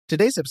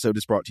Today's episode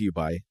is brought to you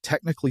by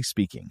Technically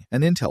Speaking,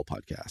 an Intel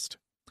podcast.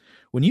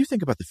 When you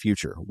think about the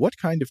future, what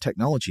kind of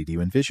technology do you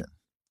envision?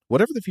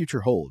 Whatever the future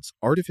holds,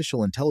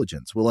 artificial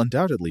intelligence will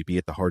undoubtedly be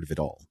at the heart of it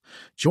all.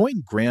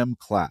 Join Graham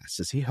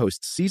Class as he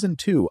hosts Season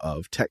 2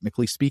 of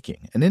Technically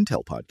Speaking, an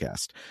Intel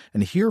podcast,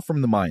 and hear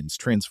from the minds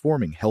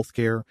transforming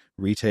healthcare,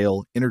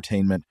 retail,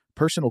 entertainment,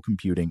 personal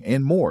computing,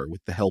 and more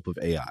with the help of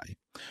AI.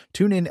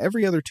 Tune in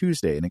every other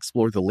Tuesday and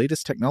explore the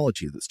latest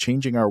technology that's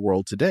changing our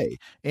world today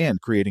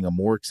and creating a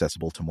more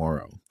accessible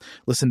tomorrow.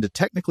 Listen to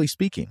Technically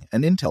Speaking,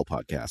 an Intel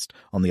podcast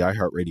on the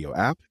iHeartRadio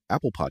app,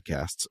 Apple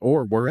Podcasts,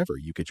 or wherever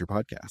you get your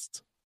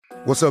podcasts.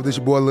 What's up, this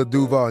your boy Lil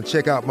Duval, and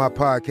check out my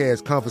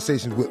podcast,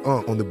 Conversations with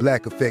Unc, on the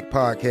Black Effect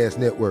Podcast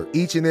Network.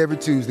 Each and every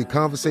Tuesday,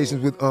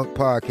 Conversations with Unc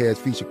podcast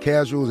feature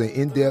casuals and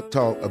in-depth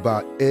talk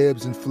about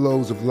ebbs and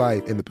flows of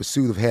life and the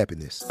pursuit of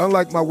happiness.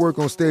 Unlike my work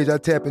on stage, I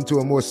tap into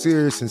a more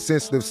serious and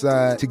sensitive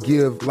side to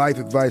give life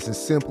advice and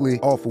simply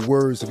offer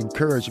words of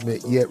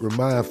encouragement, yet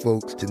remind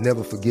folks to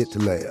never forget to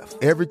laugh.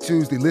 Every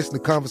Tuesday, listen to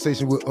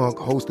Conversations with Unc,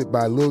 hosted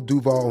by Lil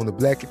Duval on the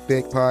Black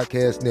Effect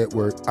Podcast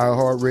Network,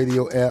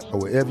 iHeartRadio app,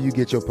 or wherever you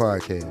get your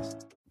podcasts.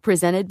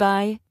 Presented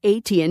by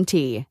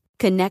AT&T.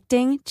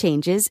 Connecting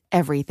changes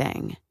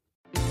everything.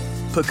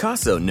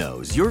 Pacaso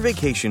knows your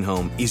vacation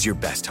home is your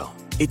best home.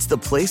 It's the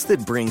place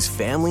that brings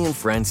family and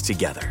friends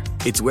together.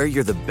 It's where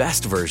you're the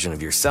best version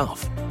of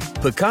yourself.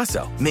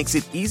 Pacaso makes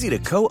it easy to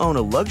co-own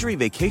a luxury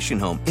vacation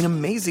home in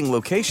amazing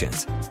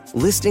locations.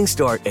 Listings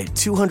start at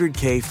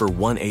 $200K for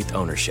 1/8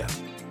 ownership.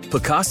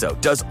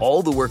 Pacaso does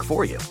all the work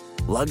for you.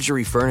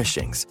 Luxury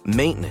furnishings,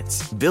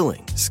 maintenance,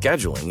 billing,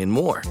 scheduling, and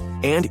more.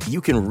 And you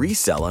can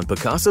resell on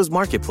Pacaso's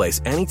marketplace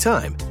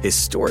anytime,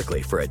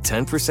 historically for a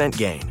 10%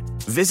 gain.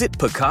 Visit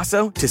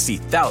Pacaso to see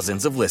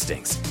thousands of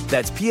listings.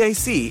 That's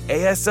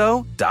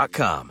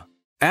PACASO.com.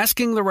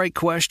 Asking the right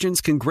questions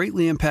can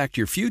greatly impact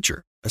your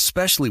future,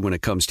 especially when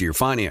it comes to your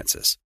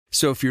finances.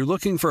 So if you're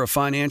looking for a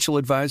financial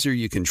advisor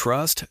you can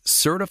trust,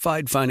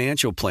 certified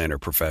financial planner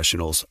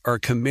professionals are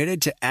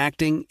committed to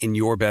acting in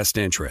your best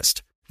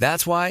interest.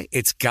 That's why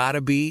it's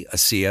gotta be a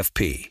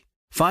CFP.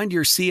 Find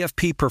your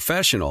CFP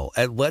professional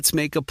at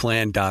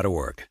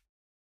letsmakeaplan.org.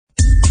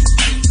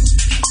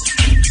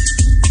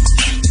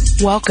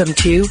 Welcome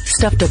to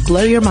Stuff to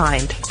Blow Your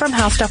Mind from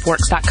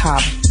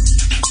HowStuffWorks.com.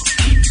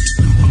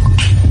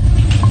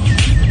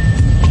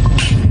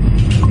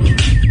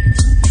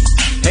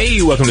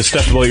 Hey, welcome to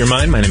Stuff to Blow Your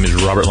Mind. My name is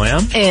Robert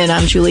Lamb. And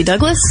I'm Julie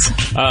Douglas.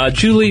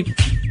 Julie,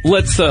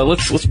 let's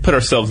put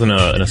ourselves in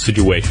a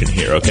situation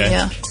here, okay?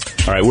 Yeah.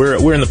 All right,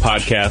 we're in the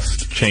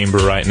podcast chamber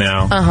right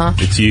now. Uh-huh.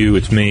 It's you,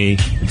 it's me,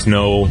 it's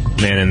Noel,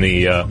 man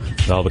in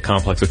all the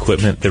complex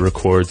equipment that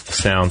records the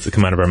sounds that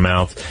come out of our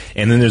mouths.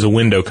 And then there's a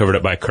window covered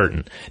up by a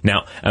curtain.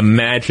 Now,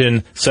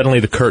 imagine suddenly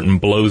the curtain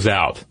blows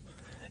out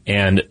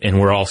and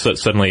we're all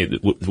suddenly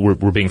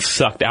we're being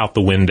sucked out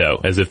the window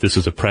as if this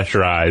is a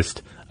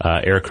pressurized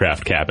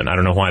aircraft cabin. I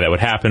don't know why that would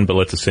happen, but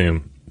let's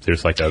assume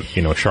there's like a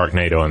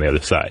Sharknado on the other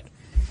side.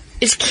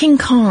 Is King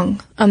Kong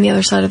on the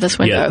other side of this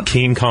window? Yeah,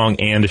 King Kong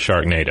and a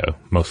Sharknado,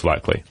 most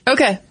likely.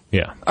 Okay.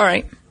 Yeah. All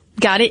right.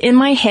 Got it in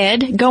my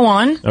head. Go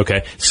on.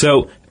 Okay.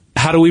 So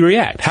how do we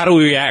react? How do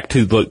we react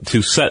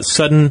to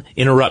sudden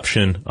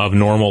interruption of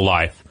normal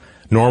life?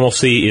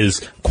 Normalcy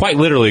is quite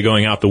literally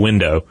going out the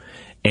window,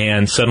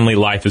 and suddenly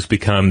life has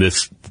become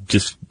this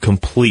just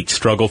complete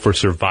struggle for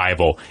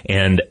survival,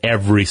 and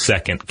every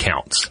second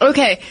counts.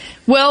 Okay.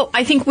 Well,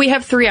 I think we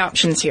have three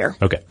options here.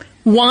 Okay.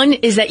 One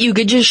is that you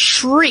could just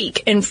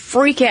shriek and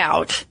freak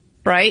out,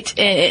 right?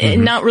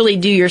 And not really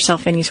do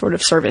yourself any sort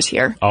of service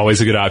here.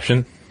 Always a good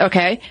option.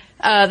 Okay.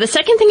 The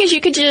second thing is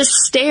you could just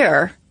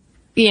stare,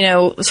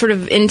 sort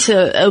of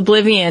into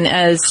oblivion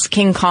as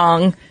King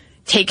Kong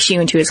takes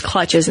you into his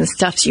clutches and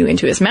stuffs you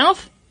into his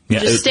mouth. Yeah,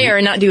 just stare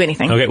and not do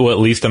anything. Okay, well, at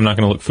least I'm not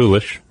going to look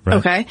foolish. Right?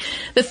 Okay.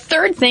 The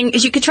third thing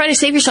is you could try to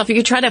save yourself. You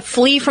could try to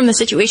flee from the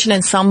situation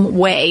in some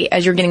way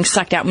as you're getting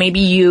sucked out.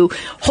 Maybe you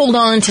hold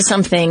on to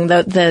something,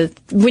 the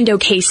window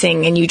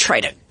casing, and you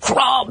try to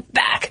crawl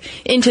back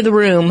into the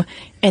room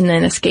and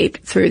then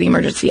escape through the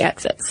emergency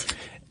exits.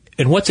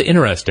 And what's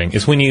interesting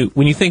is when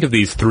you think of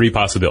these three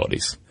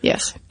possibilities.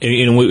 Yes.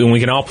 And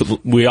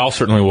we all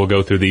certainly will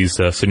go through these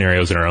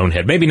scenarios in our own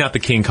head. Maybe not the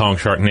King Kong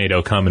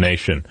Sharknado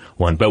combination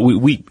one, but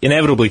we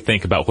inevitably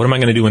think about what am I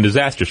going to do when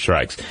disaster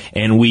strikes?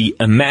 And we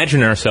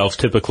imagine ourselves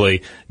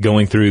typically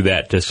going through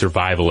that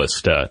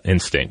survivalist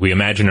instinct. We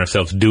imagine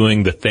ourselves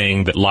doing the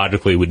thing that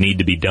logically would need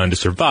to be done to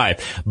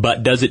survive.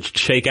 But does it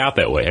shake out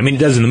that way? I mean, it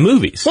does in the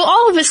movies. Well,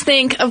 all of us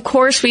think, of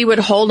course, we would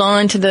hold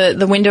on to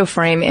the window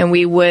frame and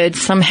we would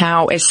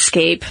somehow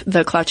escape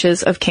the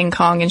clutches of King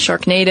Kong and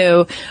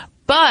Sharknado.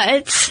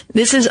 But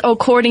this is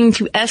according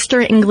to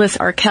Esther Inglis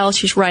Arkell.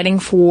 She's writing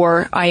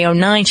for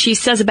IO9. She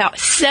says about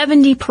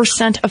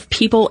 70% of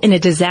people in a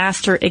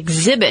disaster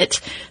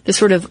exhibit this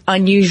sort of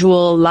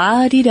unusual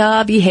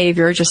la-di-da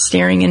behavior, just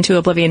staring into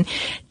oblivion.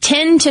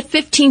 10 to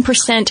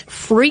 15%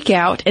 freak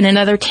out, and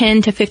another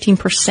 10 to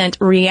 15%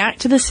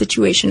 react to the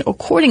situation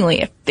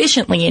accordingly,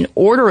 efficiently and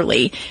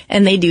orderly,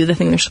 and they do the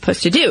thing they're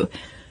supposed to do.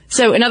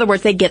 So, in other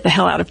words, they get the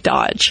hell out of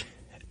Dodge.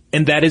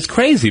 And that is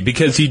crazy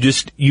because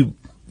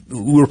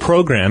we're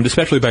programmed,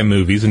 especially by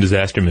movies and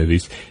disaster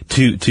movies,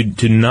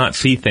 to not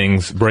see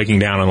things breaking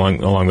down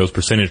along those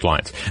percentage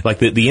lines. Like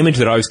the image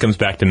that always comes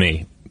back to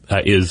me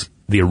is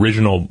the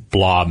original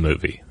Blob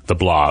movie, The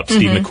Blob,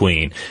 Steve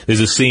McQueen. There's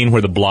a scene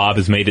where the Blob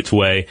has made its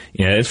way.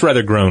 It's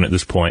rather grown at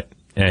this point.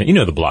 And you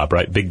know the Blob,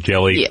 right? Big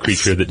jelly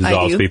creature that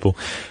dissolves people.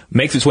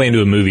 Makes its way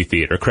into a movie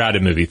theater, a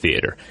crowded movie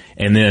theater.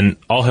 And then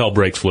all hell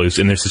breaks loose.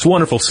 And there's this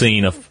wonderful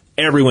scene of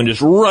everyone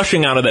just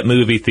rushing out of that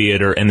movie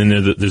theater. And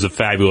then there's a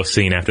fabulous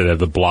scene after that,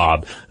 the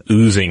Blob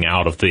oozing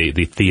out of the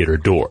theater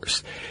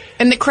doors.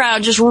 And the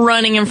crowd just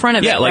running in front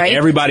of it, right?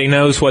 Everybody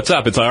knows what's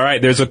up. It's all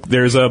right. There's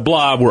a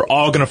Blob. We're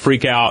all going to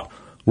freak out.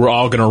 We're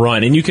all going to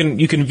run. And you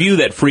can view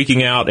that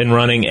freaking out and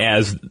running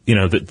as,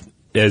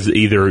 as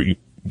either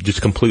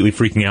just completely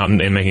freaking out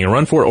and making a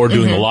run for it, or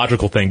doing the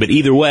logical thing. But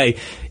either way,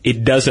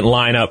 it doesn't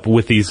line up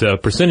with these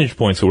percentage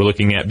points that we're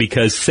looking at,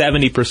 because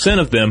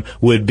 70% of them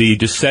would be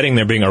just sitting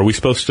there being, are we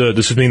supposed to,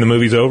 does this mean the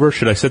movie's over?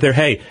 Should I sit there?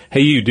 Hey,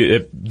 you,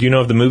 do you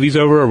know if the movie's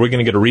over? Are we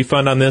going to get a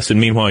refund on this? And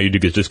meanwhile, you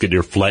just get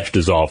your flesh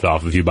dissolved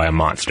off of you by a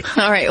monster.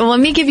 All right. Well, let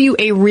me give you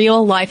a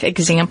real life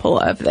example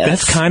of this.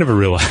 That's kind of a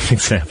real life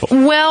example.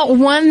 Well,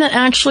 one that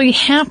actually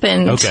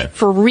happened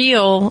for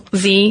real,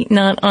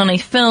 not on a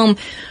film.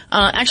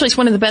 Actually, it's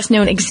one of the best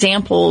known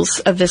examples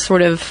of this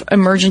sort of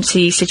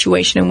emergency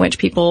situation in which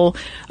people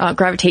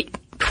gravitate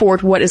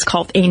toward what is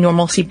called a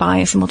normalcy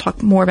bias, and we'll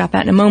talk more about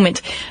that in a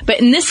moment. But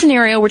in this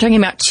scenario, we're talking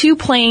about two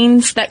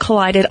planes that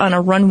collided on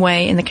a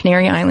runway in the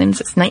Canary Islands.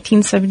 It's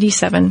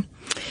 1977.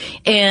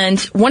 And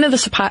one of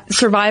the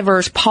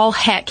survivors, Paul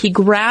Heck, he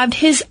grabbed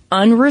his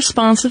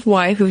unresponsive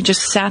wife, who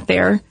just sat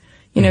there,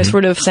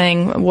 sort of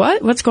saying,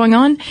 what's going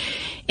on?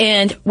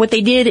 And what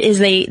they did is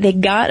they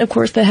got, of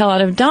course, the hell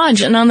out of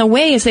Dodge. And on the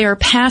way, as they are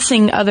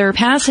passing other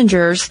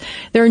passengers,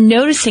 they're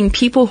noticing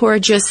people who are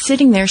just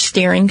sitting there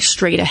staring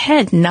straight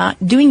ahead,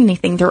 not doing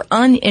anything. They're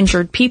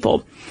uninjured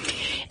people.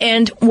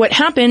 And what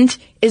happened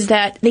is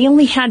that they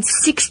only had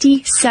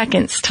 60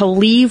 seconds to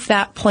leave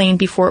that plane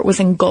before it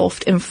was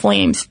engulfed in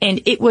flames.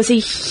 And it was a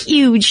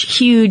huge,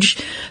 huge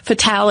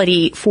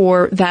fatality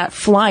for that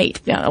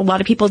flight. A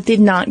lot of people did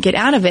not get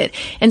out of it.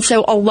 And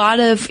so a lot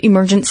of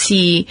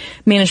emergency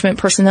management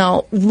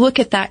personnel look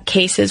at that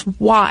case as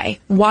why?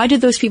 Why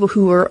did those people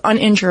who were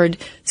uninjured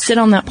sit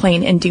on that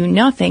plane and do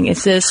nothing?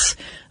 Is this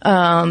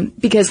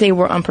because they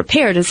were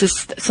unprepared? Is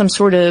this some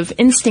sort of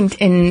instinct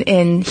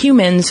in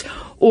humans?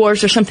 Or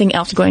is there something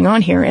else going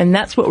on here? And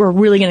that's what we're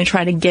really going to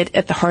try to get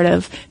at the heart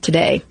of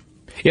today.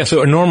 Yeah,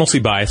 so a normalcy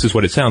bias is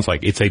what it sounds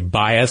like. It's a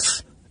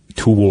bias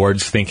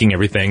towards thinking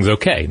everything's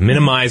okay,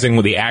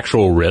 minimizing the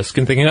actual risk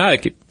and thinking,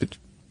 it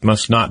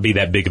must not be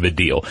that big of a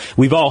deal.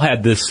 We've all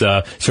had this,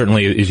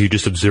 certainly as you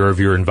just observe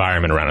your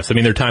environment around us. I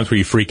mean, there are times where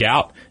you freak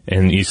out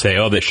and you say,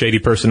 that shady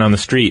person on the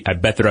street, I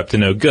bet they're up to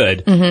no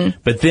good. Mm-hmm.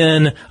 But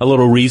then a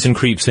little reason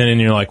creeps in and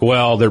you're like,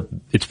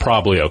 it's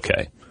probably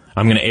okay.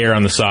 I'm going to err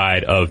on the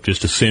side of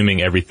just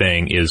assuming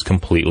everything is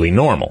completely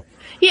normal.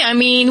 Yeah, I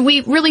mean,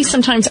 we really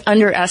sometimes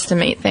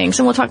underestimate things,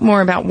 and we'll talk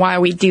more about why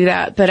we do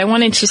that. But I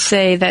wanted to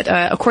say that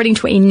according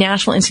to a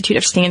National Institute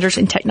of Standards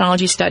and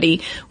Technology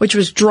study, which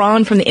was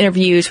drawn from the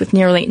interviews with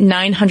nearly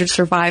 900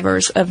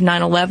 survivors of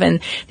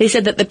 9/11, they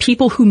said that the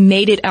people who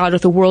made it out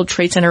of the World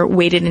Trade Center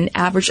waited an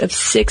average of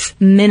 6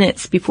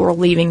 minutes before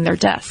leaving their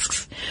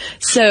desks.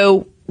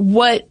 So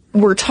what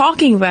we're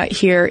talking about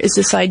here is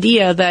this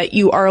idea that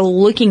you are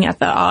looking at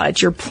the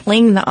odds, you're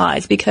playing the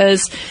odds,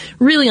 because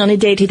really on a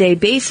day-to-day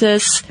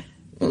basis,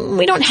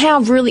 we don't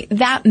have really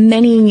that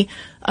many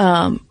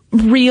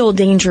real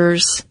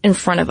dangers in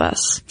front of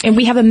us. And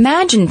we have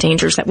imagined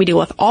dangers that we deal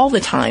with all the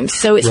time.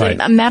 So it's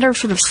a matter of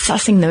sort of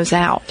sussing those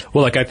out.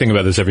 Well, I think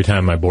about this every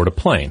time I board a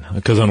plane.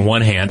 Because on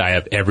one hand, I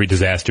have every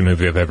disaster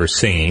movie I've ever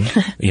seen.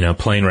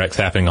 Plane wrecks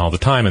happening all the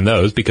time in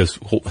those, because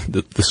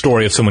the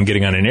story of someone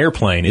getting on an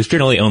airplane is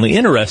generally only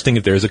interesting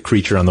if there's a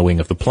creature on the wing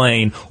of the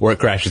plane, or it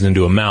crashes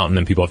into a mountain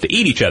and people have to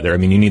eat each other. I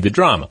mean, you need the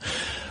drama.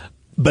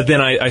 But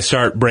then I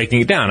start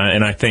breaking it down,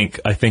 and I think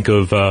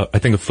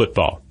of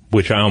football,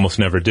 which I almost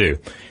never do.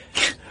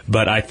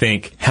 But I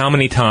think, how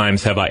many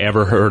times have I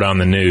ever heard on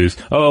the news,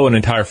 an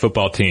entire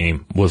football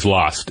team was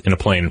lost in a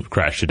plane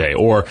crash today,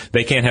 or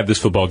they can't have this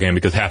football game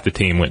because half the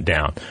team went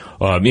down.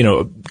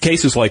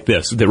 Cases like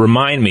this that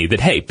remind me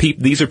that, hey,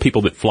 these are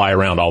people that fly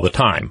around all the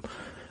time.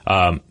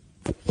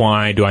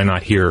 Why do I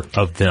not hear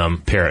of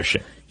them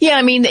perishing? Yeah,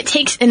 I mean, it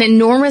takes an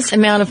enormous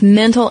amount of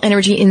mental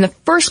energy in the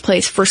first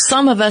place for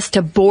some of us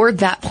to board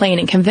that plane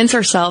and convince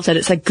ourselves that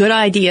it's a good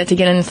idea to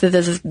get into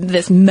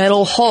this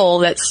metal hole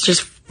that's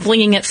just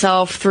flinging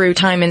itself through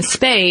time and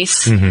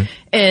space, and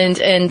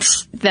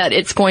that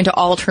it's going to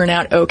all turn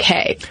out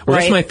okay. Well,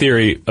 that's my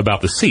theory about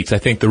the seats. I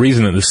think the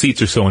reason that the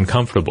seats are so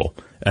uncomfortable,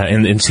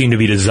 and seem to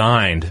be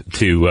designed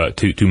to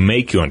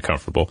make you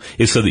uncomfortable,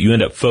 is so that you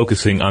end up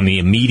focusing on the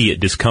immediate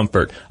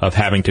discomfort of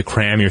having to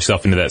cram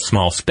yourself into that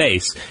small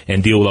space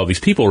and deal with all these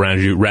people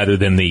around you, rather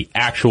than the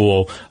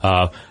actual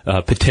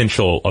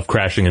potential of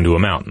crashing into a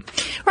mountain.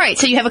 Right.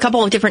 So you have a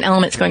couple of different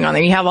elements going on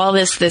there. You have all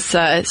these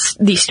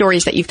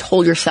stories that you've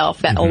told yourself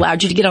that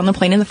allowed you to get on the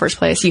plane in the first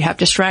place. You have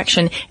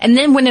distraction. And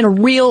then when a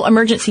real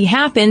emergency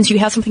happens, you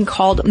have something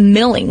called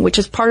milling, which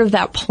is part of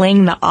that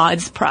playing the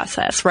odds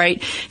process,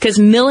 right? Because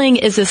milling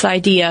is this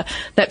idea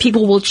that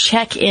people will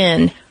check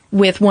in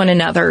with one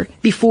another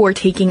before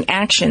taking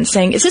action,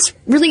 saying, is this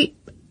really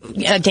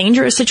a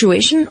dangerous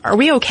situation? Are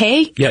we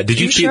okay? Yeah. Did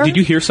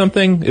you hear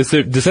something? Does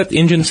that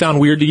engine sound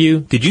weird to you?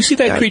 Did you see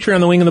that creature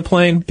on the wing of the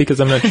plane? Because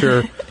I'm not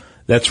sure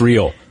that's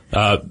real.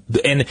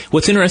 And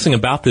what's interesting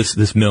about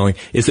this milling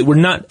is that we're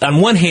not,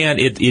 on one hand,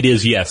 it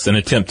is, yes, an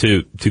attempt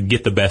to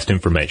get the best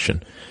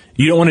information.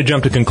 You don't want to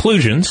jump to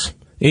conclusions.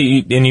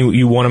 And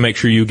you want to make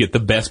sure you get the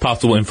best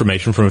possible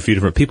information from a few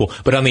different people.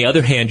 But on the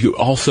other hand, you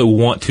also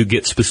want to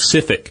get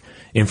specific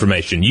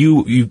information.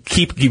 You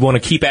want to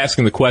keep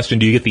asking the question,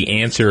 do you get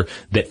the answer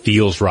that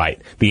feels right?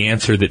 The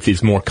answer that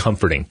is more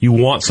comforting. You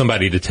want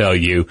somebody to tell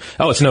you,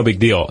 oh, it's no big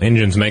deal.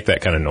 Engines make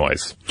that kind of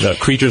noise.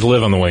 Creatures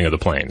live on the wing of the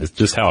plane. It's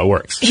just how it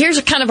works. Here's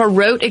a kind of a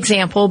rote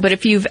example, but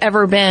if you've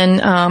ever been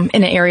in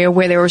an area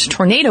where there was a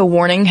tornado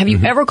warning, have you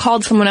ever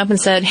called someone up and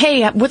said,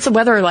 hey, what's the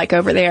weather like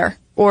over there?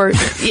 Or,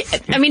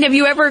 I mean, have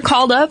you ever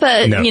called up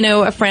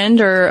a friend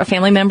or a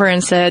family member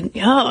and said,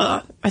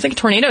 oh, I think a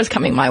tornado is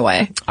coming my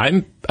way?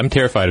 I'm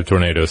terrified of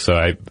tornadoes,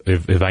 so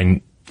if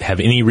I have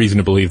any reason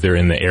to believe they're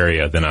in the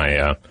area, then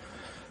I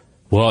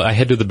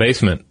head to the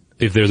basement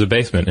if there's a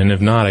basement, and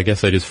if not, I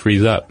guess I just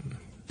freeze up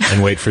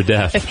and wait for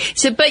death.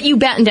 But you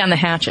batten down the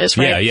hatches,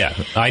 right? Yeah.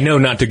 I know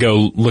not to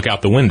go look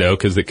out the window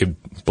because it could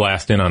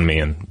blast in on me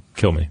and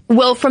kill me.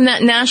 Well, from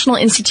that National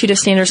Institute of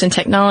Standards and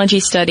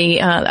Technology study,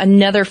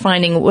 another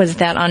finding was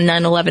that on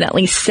 9/11, at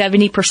least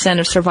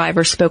 70% of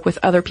survivors spoke with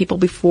other people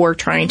before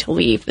trying to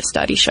leave, the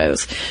study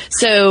shows.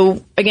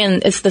 So,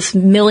 again, it's this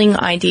milling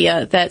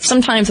idea that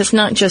sometimes it's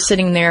not just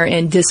sitting there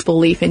in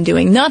disbelief and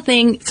doing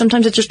nothing.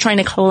 Sometimes it's just trying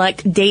to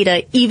collect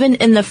data, even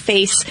in the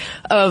face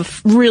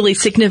of really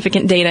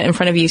significant data in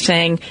front of you,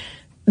 saying,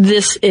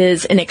 this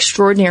is an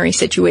extraordinary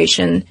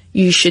situation.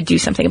 You should do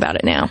something about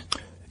it now.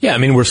 Yeah, I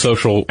mean, we're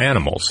social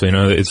animals,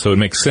 so it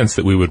makes sense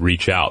that we would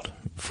reach out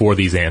for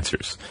these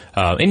answers.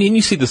 And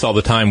you see this all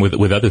the time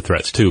with other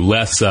threats too,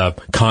 less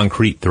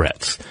concrete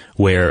threats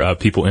where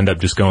people end up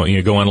just go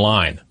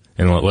online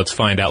and let's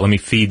find out, let me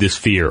feed this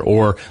fear,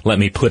 or let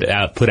me put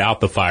out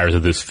the fires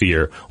of this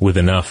fear with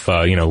enough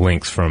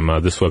links from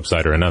this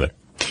website or another.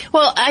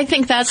 Well, I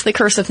think that's the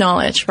curse of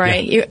knowledge,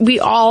 right? Yeah.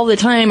 We all the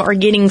time are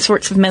getting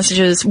sorts of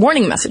messages,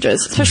 warning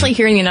messages, especially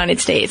here in the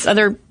United States.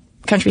 Other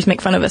countries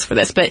make fun of us for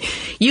this, but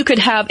you could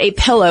have a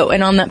pillow,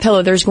 and on that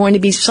pillow there's going to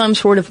be some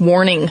sort of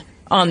warning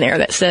on there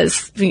that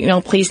says,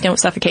 please don't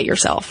suffocate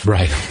yourself.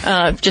 Right.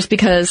 Just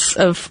because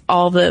of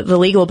all the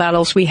legal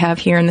battles we have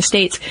here in the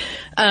States.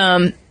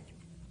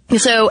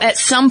 So at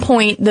some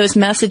point, those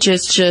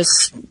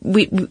messages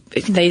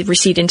they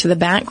recede into the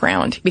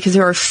background because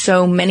there are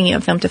so many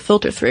of them to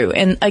filter through.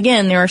 And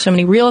again, there are so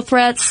many real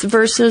threats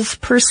versus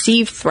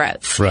perceived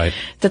threats. Right.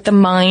 That the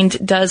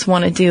mind does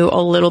want to do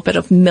a little bit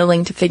of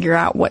milling to figure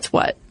out what's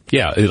what.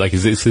 Yeah, like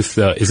is this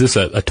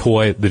a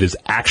toy that is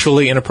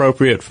actually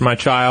inappropriate for my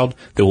child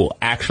that will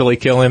actually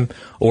kill him,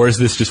 or is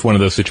this just one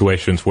of those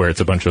situations where it's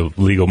a bunch of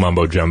legal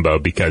mumbo jumbo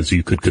because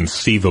you could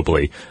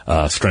conceivably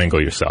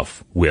strangle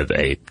yourself with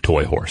a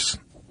toy horse?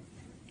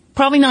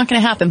 Probably not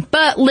going to happen.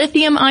 But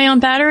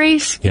lithium-ion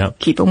batteries,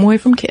 keep them away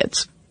from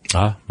kids.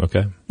 Ah,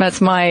 okay.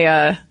 That's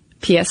my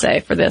PSA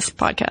for this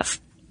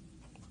podcast.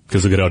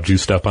 Because they get all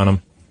juiced up on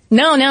them.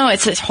 No,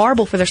 it's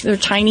horrible for they're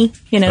tiny.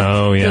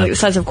 Oh yeah, they're like the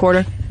size of a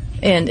quarter.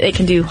 And it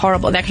can do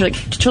horrible. Actually,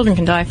 children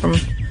can die from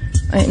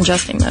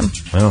ingesting them.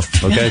 Well,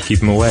 okay, keep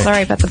them away.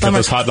 Sorry about the bummer. Cut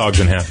those hot dogs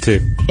in half,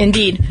 too.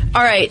 Indeed.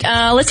 All right,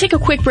 let's take a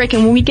quick break,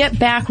 and when we get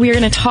back, we are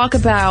going to talk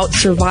about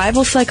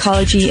survival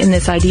psychology and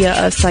this idea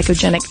of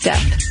psychogenic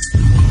death.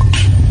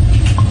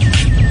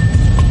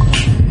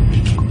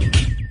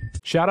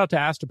 Shout out to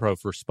Astepro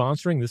for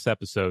sponsoring this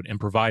episode and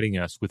providing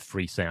us with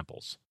free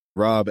samples.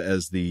 Rob,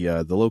 as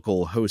the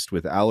local host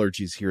with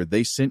allergies here,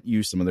 they sent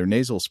you some of their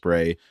nasal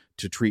spray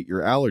to treat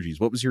your allergies.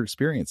 What was your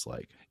experience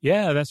like?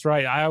 Yeah, that's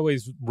right. I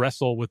always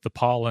wrestle with the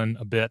pollen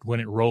a bit when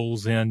it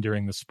rolls in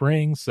during the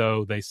spring,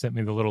 so they sent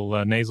me the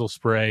little nasal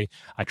spray.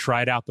 I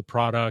tried out the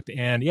product,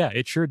 and yeah,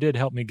 it sure did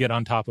help me get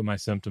on top of my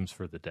symptoms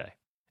for the day.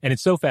 And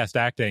it's so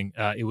fast-acting,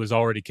 it was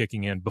already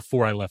kicking in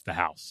before I left the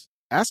house.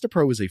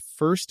 Astepro is a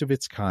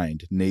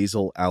first-of-its-kind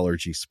nasal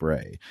allergy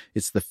spray.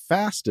 It's the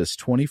fastest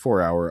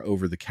 24-hour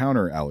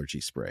over-the-counter allergy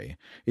spray.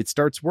 It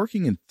starts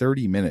working in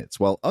 30 minutes,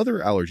 while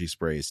other allergy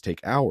sprays take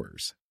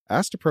hours.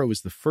 Astepro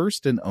is the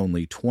first and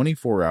only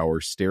 24-hour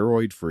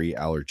steroid-free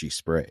allergy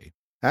spray.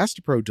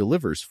 Astepro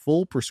delivers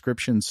full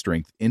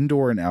prescription-strength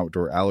indoor and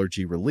outdoor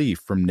allergy relief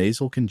from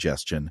nasal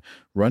congestion,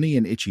 runny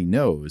and itchy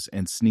nose,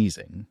 and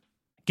sneezing.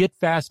 Get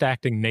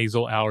fast-acting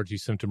nasal allergy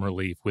symptom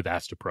relief with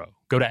Astepro.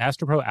 Go to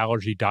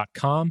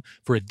asteproallergy.com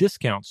for a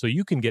discount so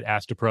you can get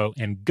Astepro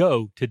and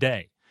go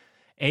today.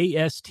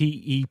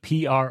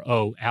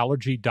 ASTEPRO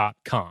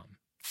allergy.com.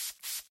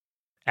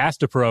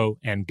 Astepro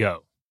and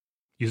go.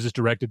 Use as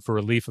directed for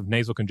relief of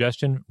nasal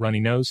congestion, runny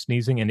nose,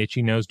 sneezing, and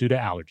itchy nose due to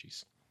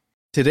allergies.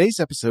 Today's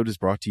episode is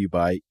brought to you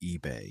by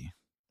eBay.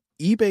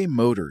 eBay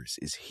Motors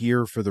is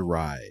here for the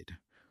ride.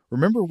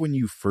 Remember when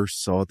you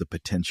first saw the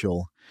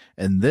potential?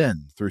 And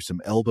then, through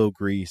some elbow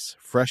grease,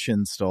 fresh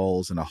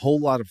installs, and a whole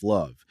lot of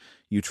love,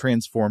 you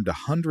transformed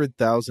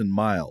 100,000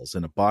 miles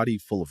and a body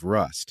full of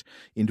rust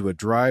into a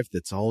drive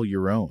that's all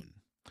your own.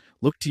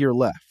 Look to your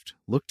left.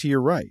 Look to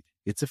your right.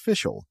 It's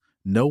official.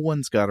 No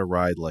one's got a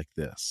ride like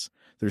this.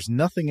 There's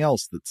nothing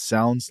else that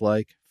sounds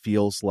like,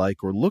 feels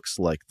like, or looks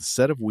like the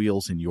set of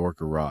wheels in your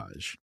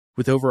garage.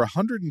 With over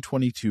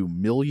 122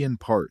 million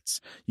parts,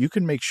 you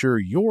can make sure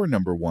your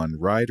number one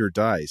ride or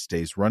die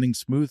stays running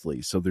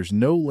smoothly so there's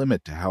no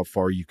limit to how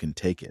far you can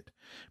take it.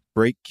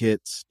 Brake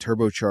kits,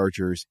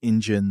 turbochargers,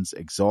 engines,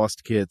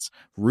 exhaust kits,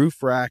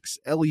 roof racks,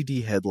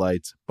 LED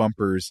headlights,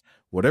 bumpers,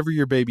 whatever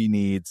your baby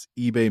needs,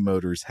 eBay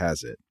Motors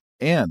has it.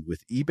 And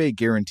with eBay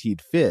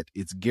Guaranteed Fit,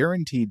 it's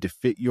guaranteed to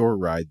fit your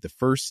ride the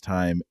first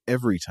time,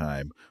 every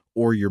time,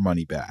 or your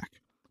money back.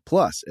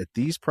 Plus, at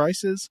these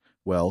prices,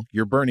 well,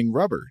 you're burning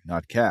rubber,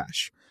 not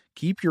cash.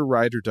 Keep your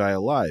ride or die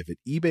alive at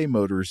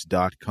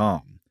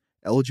ebaymotors.com.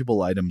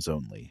 Eligible items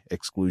only.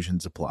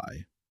 Exclusions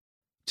apply.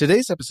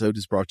 Today's episode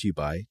is brought to you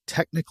by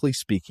Technically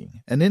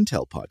Speaking, an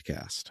Intel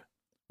podcast.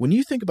 When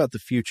you think about the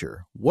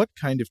future, what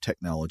kind of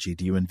technology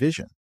do you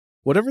envision?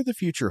 Whatever the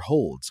future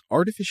holds,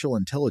 artificial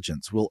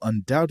intelligence will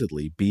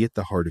undoubtedly be at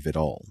the heart of it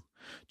all.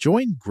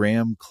 Join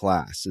Graham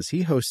Class as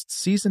he hosts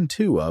Season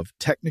 2 of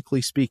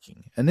Technically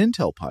Speaking, an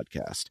Intel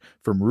podcast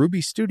from Ruby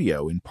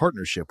Studio in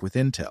partnership with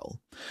Intel.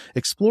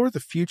 Explore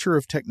the future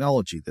of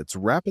technology that's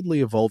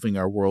rapidly evolving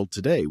our world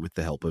today with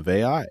the help of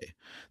AI.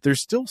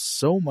 There's still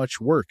so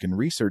much work and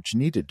research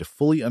needed to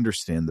fully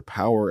understand the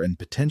power and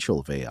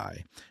potential of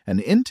AI, and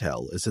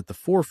Intel is at the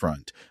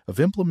forefront of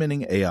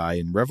implementing AI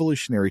in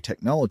revolutionary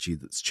technology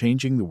that's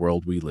changing the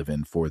world we live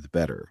in for the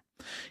better.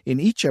 In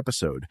each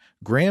episode,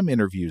 Graham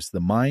interviews the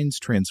minds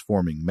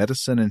transforming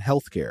medicine and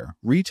healthcare,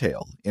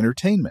 retail,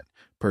 entertainment,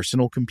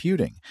 personal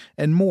computing,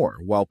 and more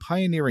while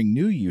pioneering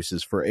new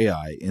uses for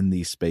AI in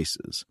these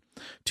spaces.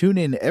 Tune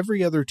in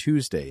every other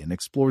Tuesday and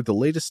explore the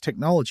latest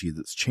technology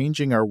that's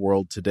changing our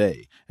world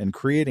today and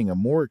creating a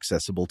more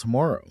accessible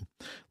tomorrow.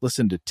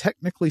 Listen to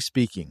Technically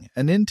Speaking,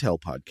 an Intel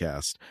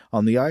podcast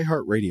on the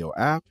iHeartRadio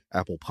app,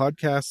 Apple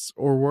Podcasts,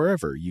 or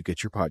wherever you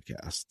get your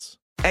podcasts.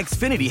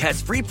 Xfinity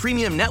has free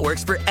premium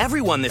networks for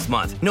everyone this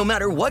month, no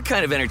matter what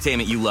kind of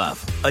entertainment you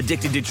love.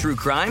 Addicted to true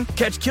crime?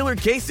 Catch killer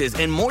cases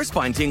and more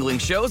spine-tingling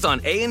shows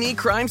on A&E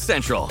Crime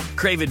Central.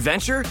 Crave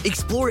adventure?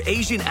 Explore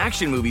Asian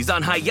action movies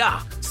on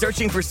Hi-Ya.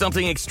 Searching for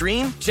something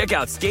extreme? Check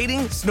out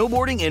skating,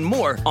 snowboarding, and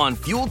more on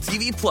Fuel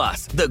TV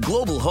Plus, the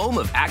global home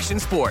of action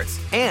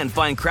sports. And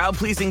find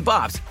crowd-pleasing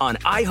bops on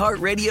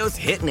iHeartRadio's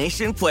Hit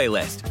Nation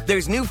playlist.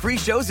 There's new free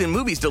shows and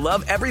movies to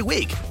love every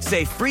week.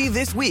 Say free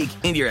this week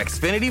in your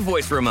Xfinity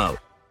voice remote.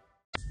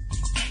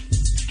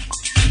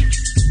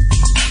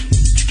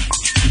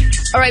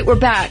 All right, we're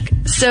back.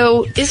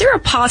 So is there a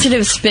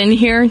positive spin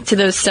here to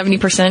those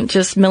 70%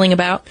 just milling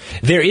about?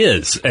 There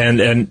is. And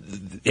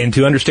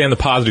to understand the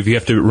positive, you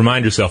have to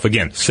remind yourself,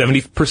 again,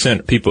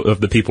 70% of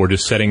the people are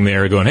just sitting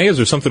there going, hey, is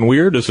there something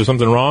weird? Is there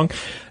something wrong?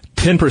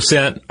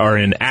 10% are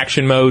in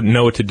action mode,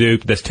 know what to do.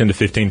 That's 10 to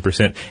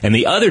 15%. And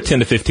the other 10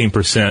 to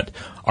 15%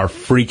 are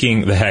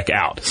freaking the heck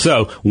out.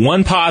 So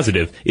one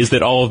positive is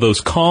that all of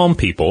those calm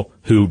people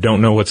who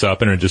don't know what's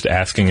up and are just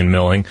asking and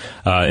milling,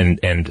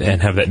 and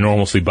have that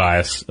normalcy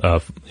bias,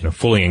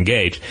 fully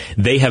engaged,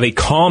 they have a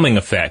calming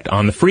effect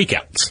on the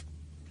freakouts.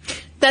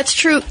 That's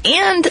true.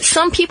 And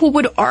some people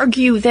would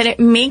argue that it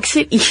makes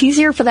it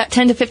easier for that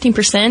 10 to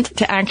 15%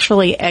 to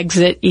actually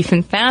exit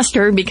even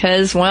faster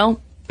because, well,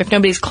 if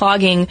nobody's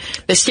clogging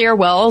the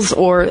stairwells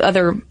or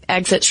other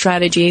exit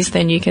strategies,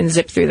 then you can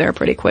zip through there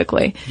pretty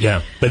quickly.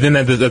 Yeah. But then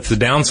that's the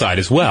downside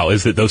as well,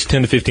 is that those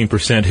 10 to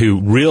 15% who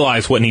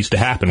realize what needs to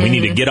happen, we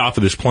need to get off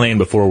of this plane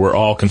before we're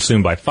all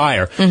consumed by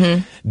fire,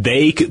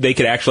 they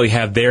could actually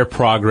have their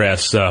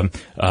progress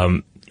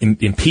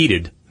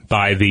impeded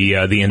by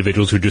the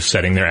individuals who are just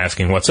sitting there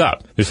asking what's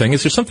up. They're saying,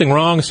 is there something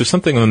wrong? Is there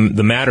something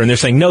the matter? And they're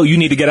saying, no, you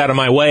need to get out of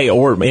my way,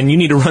 and you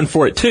need to run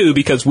for it too,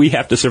 because we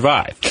have to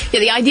survive. Yeah,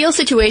 the ideal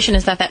situation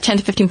is that 10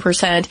 to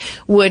 15%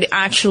 would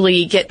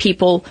actually get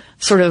people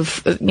sort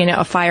of,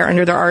 a fire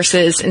under their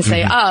arses and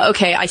say,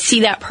 okay, I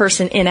see that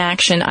person in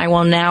action. I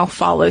will now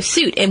follow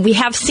suit. And we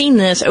have seen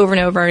this over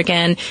and over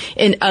again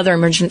in other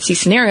emergency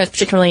scenarios,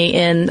 particularly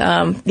in,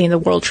 the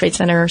World Trade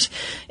Centers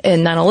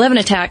and 9/11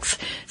 attacks.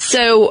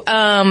 So,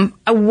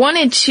 I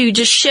wanted to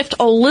just shift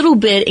a little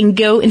bit and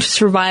go into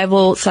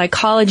survival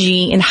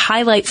psychology and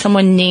highlight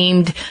someone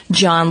named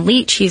John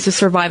Leach. He's a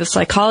survival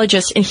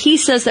psychologist, and he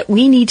says that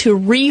we need to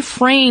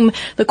reframe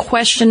the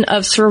question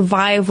of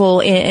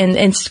survival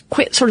and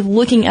quit sort of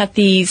looking at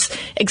these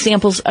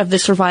examples of the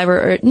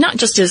survivor, not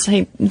just as,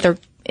 hey, they're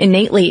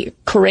innately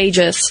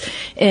courageous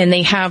and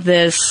they have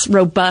this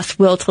robust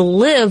will to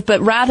live,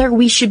 but rather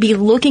we should be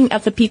looking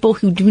at the people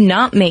who do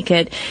not make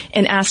it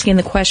and asking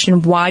the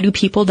question, why do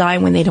people die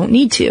when they don't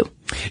need to?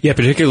 Yeah,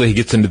 particularly he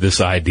gets into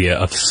this idea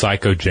of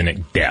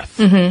psychogenic death,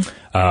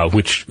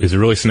 which is a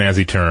really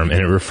snazzy term, and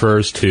it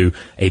refers to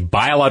a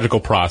biological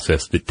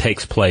process that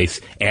takes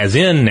place as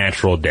in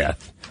natural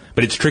death,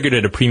 but it's triggered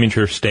at a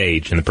premature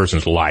stage in the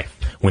person's life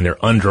when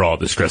they're under all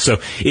this stress. So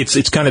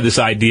it's kind of this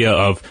idea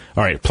of,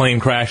 all right, plane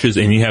crashes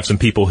and you have some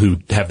people who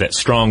have that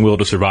strong will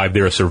to survive.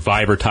 They're a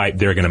survivor type.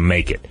 They're going to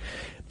make it.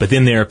 But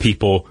then there are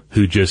people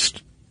who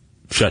just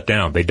shut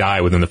down. They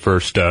die within the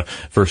first 1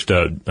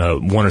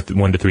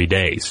 to 3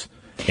 days.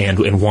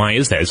 And why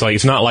is that?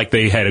 It's not like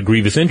they had a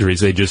grievous injuries.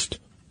 They just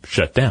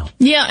shut down.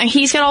 Yeah, and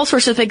he's got all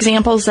sorts of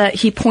examples that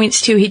he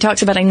points to. He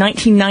talks about a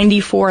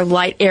 1994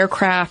 light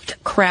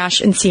aircraft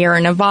crash in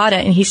Sierra Nevada,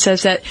 and he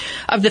says that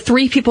of the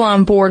 3 people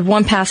on board,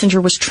 1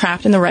 passenger was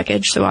trapped in the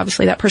wreckage, so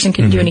obviously that person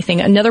couldn't do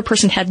anything. Another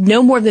person had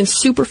no more than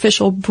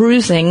superficial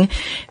bruising,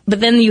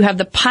 but then you have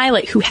the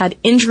pilot who had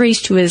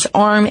injuries to his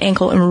arm,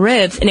 ankle, and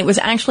ribs, and it was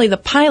actually the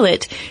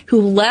pilot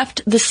who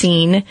left the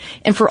scene,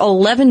 and for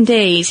 11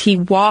 days he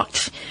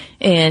walked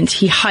and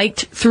he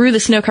hiked through the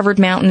snow-covered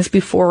mountains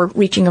before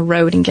reaching a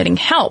road and getting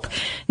help.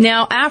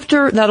 Now,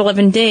 after that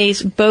 11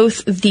 days,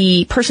 both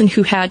the person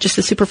who had just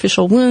the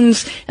superficial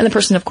wounds and the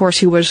person, of course,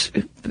 who was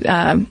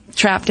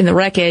trapped in the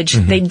wreckage,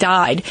 they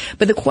died.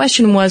 But the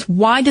question was,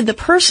 why did the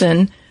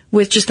person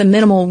with just the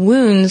minimal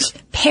wounds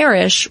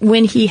perish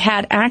when he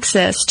had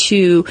access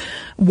to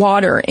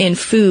water and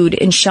food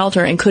and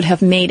shelter and could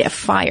have made a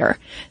fire?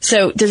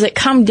 So does it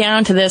come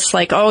down to this,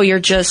 like, oh, you're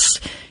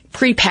just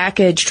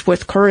prepackaged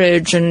with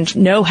courage and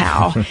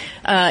know-how?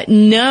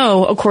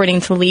 No,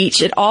 according to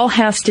Leach, it all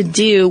has to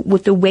do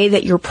with the way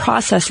that you're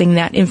processing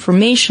that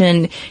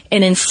information,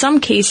 and in some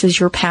cases,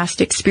 your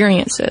past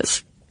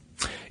experiences.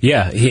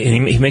 Yeah,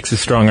 he makes a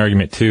strong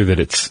argument too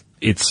that it's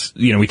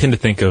we tend to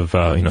think of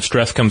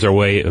stress comes our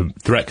way, a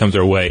threat comes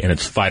our way, and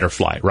it's fight or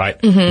flight, right?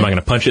 Am I going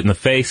to punch it in the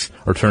face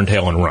or turn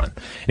tail and run?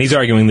 And he's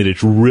arguing that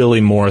it's really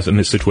more in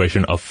this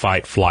situation of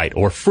fight, flight,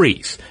 or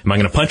freeze. Am I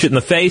going to punch it in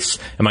the face?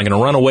 Am I going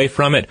to run away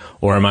from it?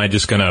 Or am I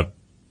just going to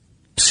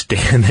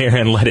stand there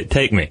and let it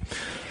take me?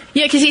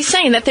 Yeah, because he's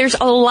saying that there's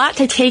a lot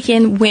to take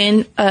in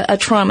when a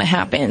trauma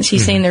happens.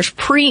 He's saying there's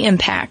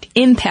pre-impact,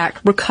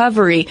 impact,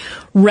 recovery,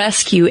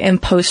 rescue,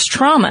 and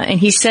post-trauma. And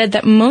he said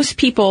that most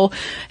people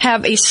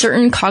have a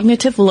certain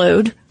cognitive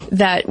load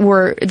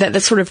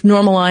that's sort of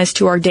normalized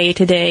to our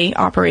day-to-day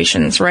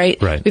operations, right?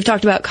 We've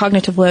talked about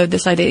cognitive load,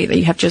 this idea that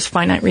you have just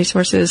finite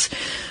resources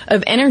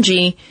of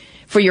energy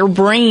for your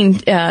brain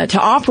to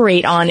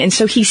operate on. And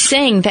so he's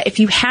saying that if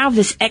you have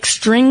this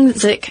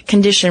extrinsic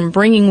condition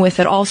bringing with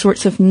it all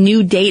sorts of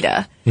new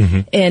data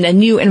in a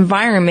new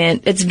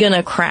environment, it's going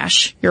to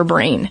crash your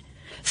brain.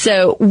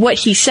 So what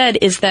he said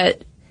is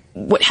that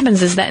what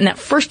happens is that in that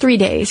first 3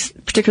 days,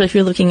 particularly if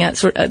you're looking at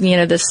sort of,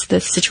 this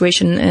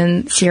situation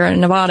in Sierra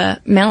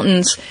Nevada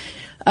mountains,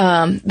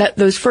 that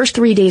those first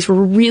 3 days were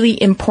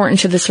really important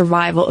to the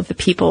survival of the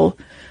people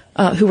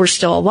who were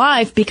still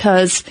alive,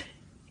 because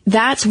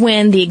that's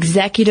when the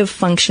executive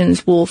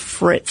functions will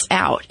fritz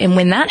out. And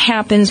when that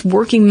happens,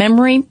 working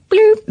memory,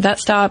 bloop, that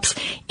stops.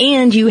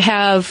 And you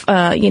have,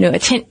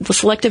 the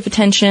selective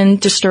attention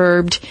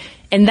disturbed.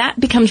 And that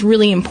becomes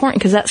really important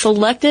because that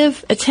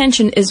selective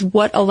attention is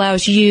what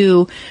allows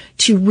you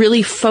to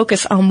really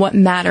focus on what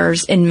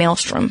matters in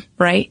Maelstrom,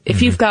 right?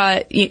 If you're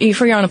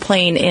on a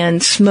plane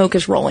and smoke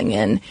is rolling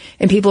in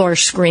and people are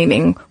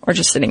screaming or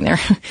just sitting there,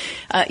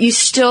 you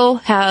still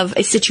have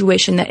a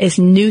situation that is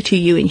new to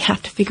you and you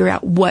have to figure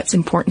out what's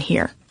important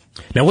here.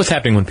 Now, what's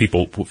happening when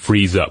people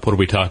freeze up? What are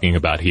we talking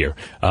about here?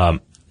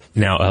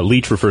 Now,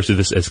 Leach refers to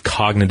this as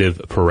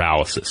cognitive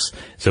paralysis.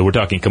 So we're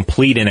talking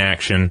complete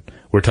inaction.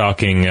 We're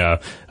talking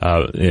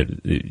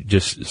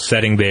just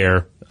sitting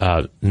there,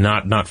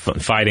 not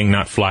fighting,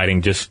 not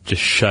flighting, just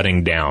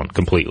shutting down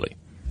completely.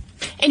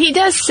 And he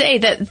does say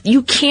that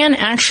you can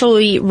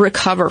actually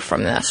recover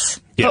from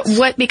this. Yes. But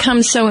what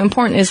becomes so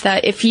important is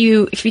that if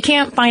you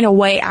can't find a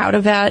way out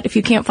of that, if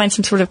you can't find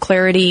some sort of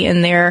clarity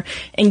in there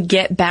and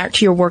get back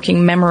to your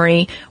working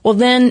memory, well,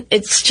 then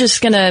you're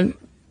just going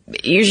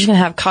to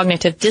have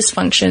cognitive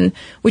dysfunction,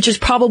 which is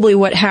probably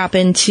what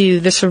happened to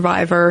the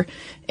survivor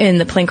in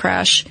the plane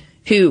crash,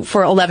 who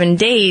for 11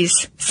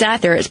 days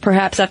sat there. It's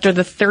perhaps after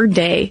the third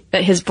day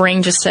that his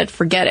brain just said,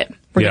 forget it.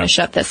 We're going to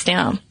shut this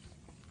down.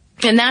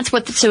 And that's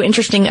what's so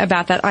interesting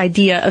about that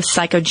idea of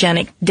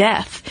psychogenic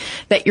death,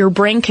 that your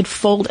brain could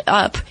fold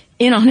up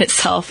in on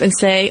itself and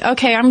say,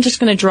 okay, I'm just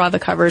going to draw the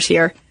covers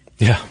here.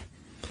 Yeah.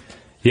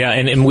 Yeah.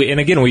 And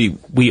again,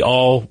 we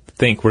all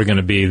think we're going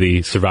to be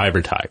the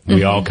survivor type.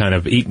 We all kind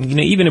of,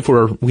 even if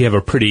we have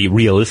a pretty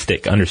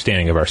realistic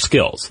understanding of our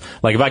skills.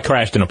 Like if I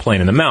crashed in a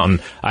plane in the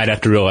mountain, I'd have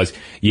to realize,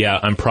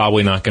 I'm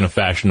probably not going to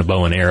fashion a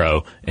bow and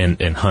arrow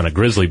and hunt a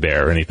grizzly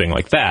bear or anything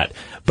like that.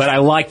 But I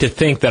like to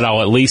think that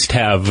I'll at least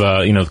have,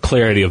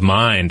 clarity of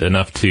mind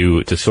enough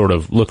to sort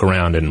of look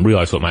around and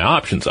realize what my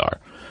options are.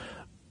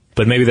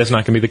 But maybe that's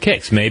not going to be the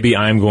case. Maybe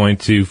I'm going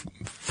to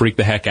freak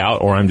the heck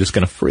out, or I'm just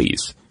going to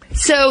freeze.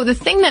 So the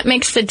thing that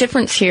makes the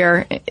difference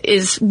here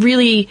is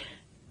really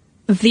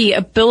the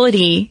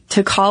ability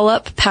to call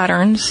up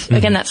patterns.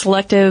 Again, that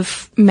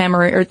selective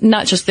memory, or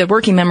not just the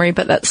working memory,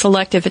 but that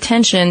selective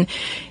attention.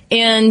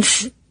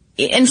 And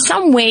in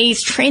some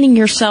ways, training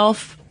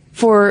yourself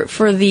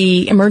for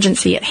the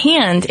emergency at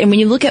hand. And when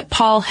you look at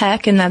Paul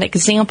Heck and that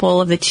example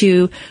of the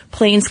two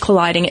planes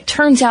colliding, it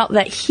turns out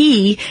that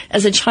he,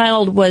 as a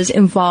child, was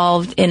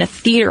involved in a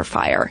theater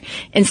fire.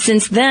 And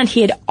since then,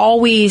 he had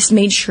always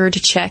made sure to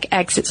check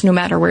exits no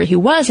matter where he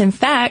was. In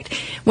fact,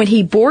 when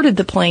he boarded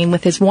the plane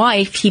with his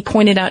wife, he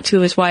pointed out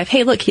to his wife,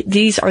 hey, look,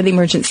 these are the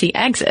emergency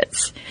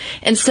exits.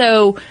 And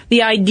so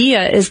the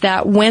idea is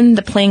that when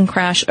the plane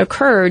crash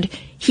occurred,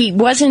 he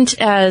wasn't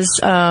as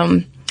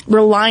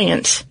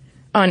reliant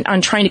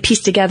on trying to piece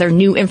together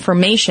new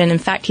information. In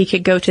fact, he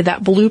could go to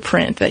that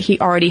blueprint that he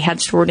already had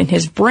stored in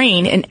his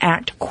brain and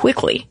act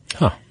quickly.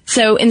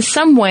 So in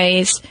some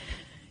ways,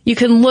 you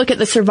can look at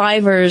the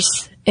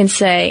survivors and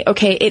say,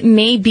 okay, it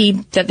may be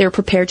that they're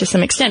prepared to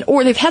some extent,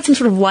 or they've had some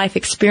sort of life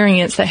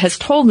experience that has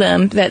told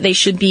them that they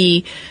should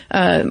be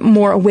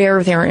more aware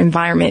of their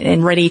environment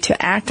and ready to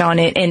act on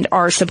it, and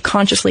are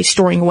subconsciously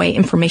storing away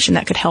information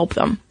that could help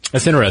them.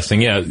 That's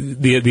interesting. Yeah,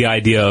 the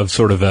idea of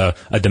sort of a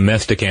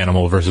domestic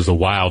animal versus a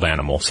wild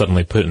animal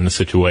suddenly put in a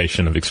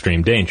situation of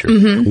extreme danger.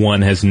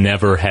 One has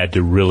never had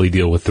to really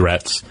deal with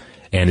threats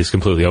and is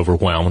completely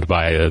overwhelmed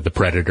by the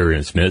predator in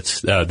its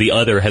midst. The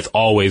other has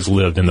always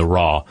lived in the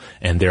raw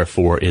and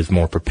therefore is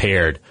more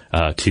prepared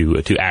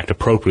to act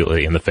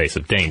appropriately in the face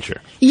of danger.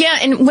 Yeah,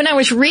 and when I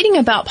was reading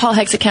about Paul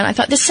Heck's account, I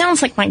thought, this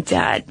sounds like my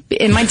dad.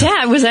 And my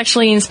dad was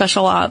actually in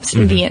special ops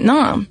in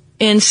Vietnam.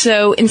 And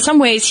so in some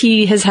ways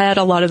he has had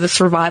a lot of the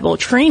survival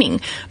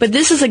training. But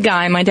this is a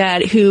guy, my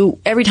dad, who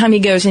every time he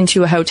goes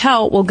into a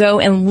hotel will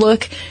go and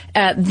look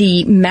at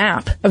the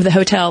map of the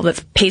hotel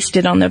that's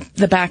pasted on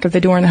the back of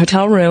the door in the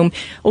hotel room,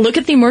 look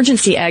at the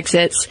emergency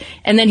exits,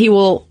 and then he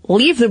will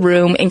leave the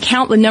room and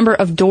count the number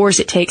of doors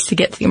it takes to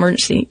get to the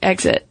emergency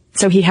exit.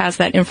 So he has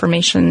that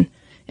information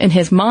in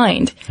his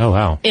mind. Oh,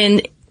 wow.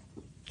 And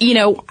he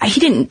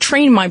didn't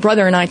train my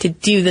brother and I to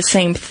do the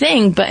same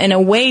thing, but in a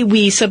way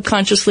we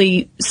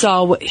subconsciously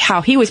saw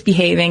how he was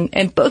behaving.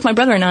 And both my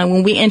brother and I,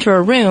 when we enter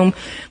a room,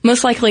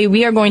 most likely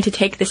we are going to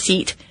take the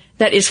seat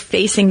that is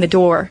facing the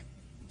door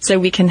so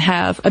we can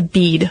have a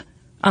bead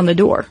on the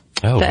door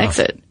to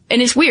exit.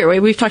 And it's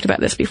weird. We've talked about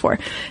this before.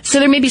 So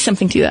there may be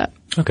something to that.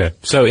 Okay.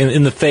 So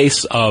in the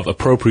face of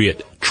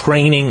appropriate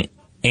training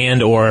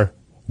and or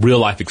real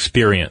life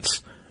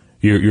experience,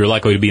 you're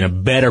likely to be in a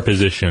better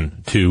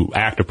position to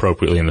act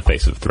appropriately in the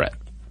face of threat.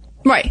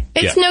 Right.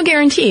 It's no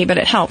guarantee, but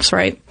it helps,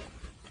 right?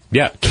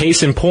 Yeah.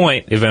 Case in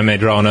point, if I may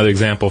draw another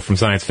example from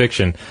science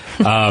fiction,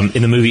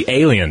 in the movie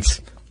Aliens,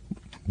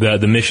 the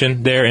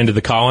mission there into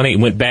the colony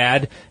went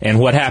bad, and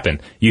what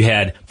happened? You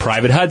had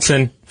Private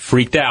Hudson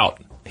freaked out.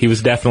 He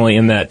was definitely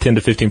in that 10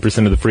 to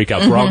 15% of the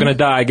freakouts. We're all going to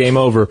die, game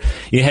over.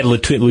 You had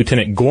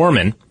Lieutenant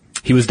Gorman.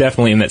 He was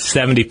definitely in that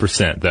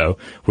 70%, though,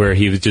 where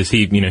he was just,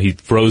 he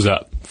froze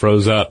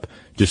up,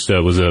 just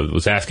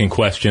was asking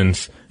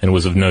questions and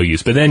was of no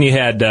use. But then you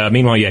had,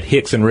 meanwhile, you had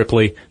Hicks and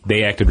Ripley.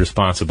 They acted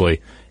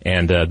responsibly,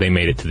 and they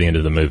made it to the end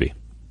of the movie.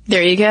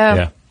 There you go.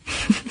 Yeah.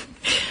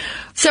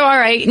 So, all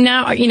right,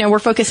 now, we're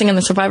focusing on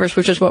the survivors,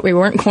 which is what we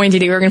weren't going to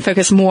do. We're going to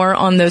focus more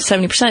on those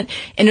 70%.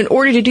 And in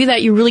order to do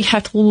that, you really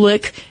have to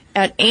look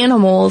at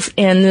animals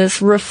and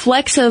this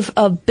reflexive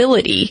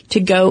ability to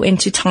go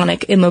into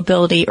tonic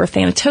immobility or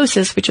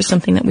thanatosis, which is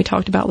something that we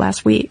talked about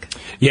last week.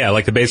 Yeah,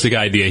 like the basic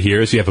idea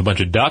here is you have a bunch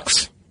of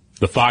ducks.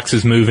 The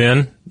foxes move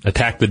in,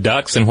 attack the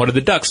ducks, and what do the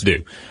ducks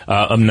do?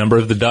 A number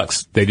of the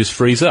ducks, they just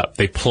freeze up.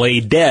 They play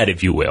dead,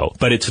 if you will,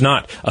 but it's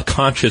not a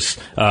conscious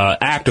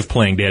act of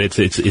playing dead.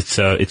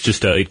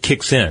 It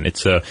kicks in.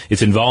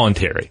 It's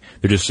involuntary.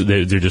 They're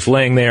just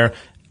laying there,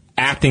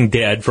 acting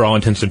dead for all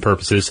intents and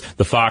purposes.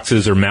 The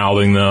foxes are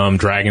mouthing them,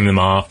 dragging them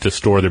off to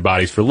store their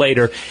bodies for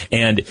later,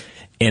 and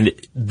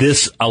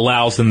this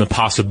allows them the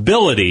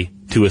possibility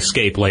to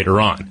escape later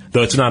on.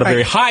 Though it's not a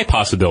very high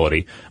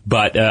possibility,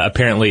 but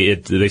apparently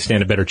they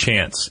stand a better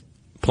chance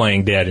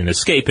playing dead and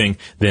escaping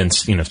than,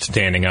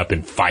 standing up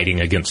and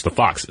fighting against the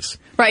foxes.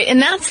 Right,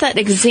 and that's that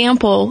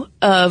example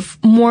of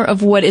more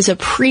of what is a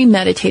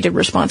premeditated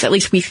response, at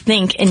least we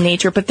think in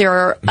nature, but there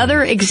are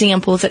other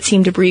examples that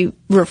seem to be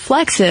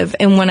reflexive,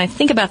 and when I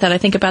think about that, I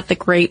think about the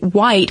great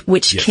white,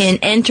 which can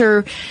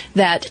enter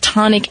that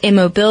tonic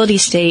immobility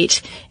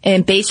state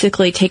and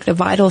basically take the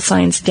vital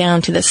signs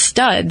down to the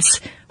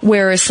studs,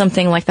 whereas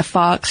something like the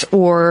fox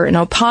or an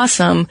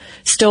opossum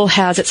still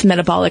has its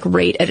metabolic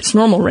rate at its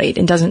normal rate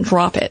and doesn't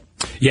drop it.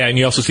 Yeah, and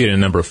you also see it in a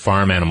number of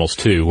farm animals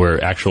too,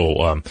 where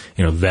actual,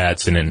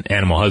 vets and in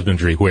animal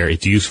husbandry, where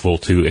it's useful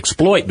to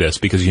exploit this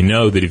because you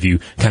know that if you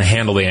kind of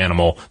handle the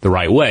animal the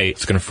right way,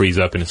 it's going to freeze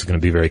up and it's going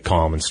to be very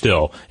calm and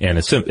still, and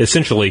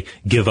essentially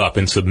give up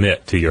and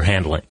submit to your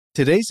handling.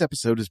 Today's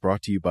episode is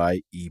brought to you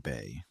by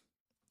eBay.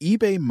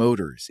 eBay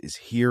Motors is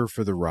here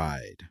for the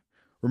ride.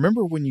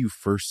 Remember when you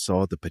first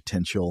saw the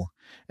potential?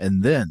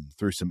 And then,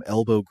 through some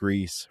elbow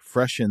grease,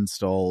 fresh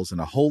installs, and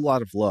a whole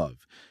lot of love,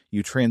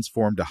 you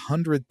transformed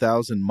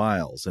 100,000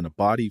 miles and a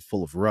body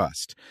full of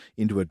rust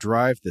into a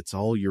drive that's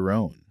all your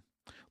own.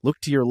 Look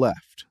to your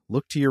left.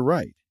 Look to your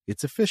right.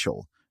 It's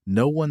official.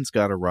 No one's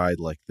got a ride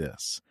like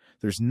this.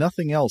 There's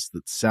nothing else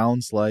that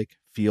sounds like,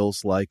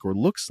 feels like, or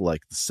looks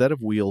like the set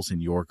of wheels in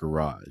your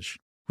garage.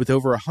 With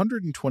over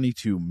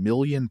 122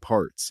 million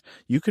parts,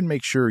 you can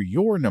make sure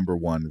your number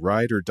one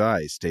ride or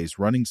die stays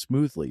running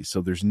smoothly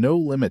so there's no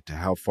limit to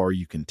how far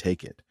you can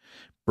take it.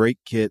 Brake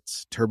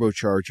kits,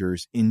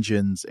 turbochargers,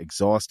 engines,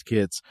 exhaust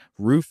kits,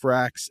 roof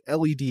racks,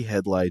 LED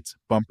headlights,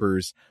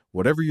 bumpers,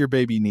 whatever your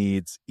baby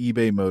needs,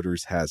 eBay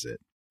Motors has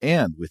it.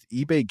 And with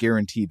eBay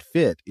Guaranteed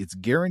Fit, it's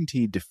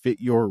guaranteed to fit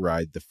your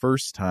ride the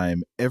first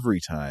time,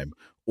 every time,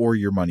 or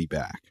your money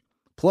back.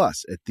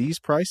 Plus, at these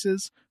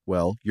prices,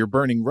 well, you're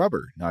burning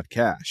rubber, not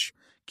cash.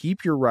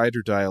 Keep your ride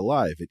or die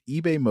alive at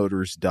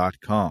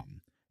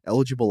ebaymotors.com.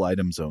 Eligible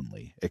items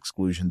only.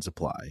 Exclusions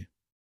apply.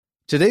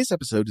 Today's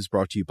episode is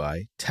brought to you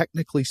by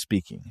Technically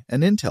Speaking,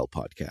 an Intel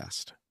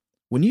podcast.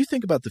 When you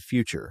think about the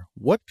future,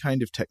 what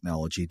kind of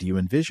technology do you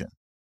envision?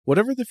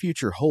 Whatever the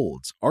future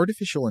holds,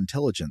 artificial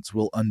intelligence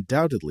will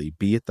undoubtedly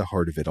be at the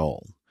heart of it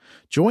all.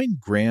 Join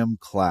Graham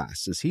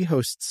Class as he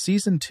hosts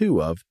Season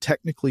 2 of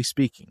Technically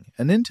Speaking,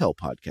 an Intel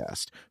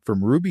podcast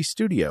from Ruby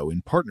Studio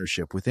in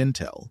partnership with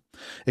Intel.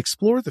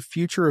 Explore the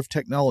future of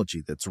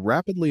technology that's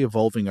rapidly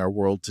evolving our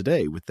world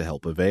today with the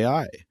help of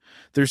AI.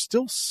 There's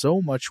still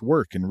so much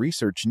work and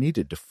research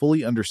needed to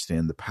fully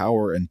understand the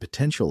power and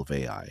potential of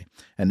AI,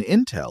 and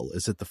Intel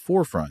is at the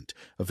forefront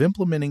of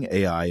implementing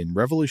AI in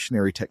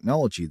revolutionary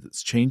technology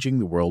that's changing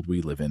the world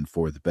we live in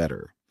for the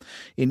better.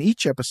 In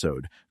each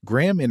episode,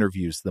 Graham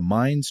interviews the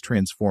minds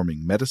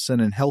transforming medicine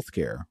and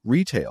healthcare,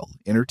 retail,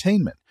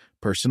 entertainment,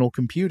 personal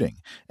computing,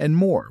 and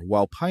more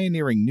while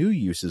pioneering new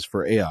uses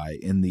for AI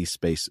in these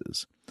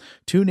spaces.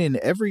 Tune in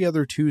every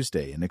other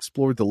Tuesday and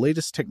explore the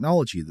latest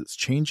technology that's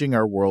changing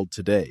our world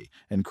today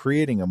and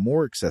creating a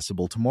more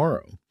accessible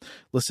tomorrow.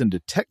 Listen to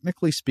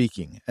Technically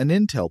Speaking, an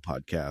Intel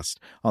podcast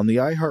on the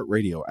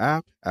iHeartRadio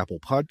app, Apple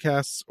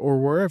Podcasts, or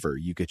wherever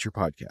you get your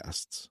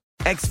podcasts.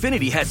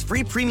 Xfinity has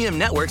free premium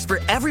networks for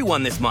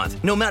everyone this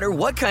month, no matter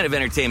what kind of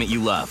entertainment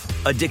you love.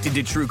 Addicted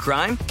to true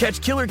crime? Catch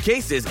killer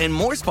cases and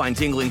more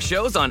spine-tingling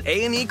shows on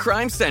A&E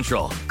Crime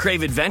Central.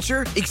 Crave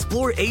adventure?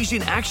 Explore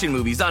Asian action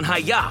movies on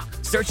Hi-Ya.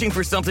 Searching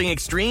for something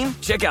extreme?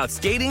 Check out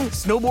skating,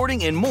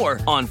 snowboarding, and more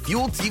on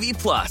Fuel TV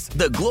Plus,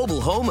 the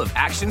global home of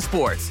action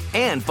sports.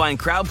 And find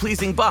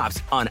crowd-pleasing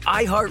bops on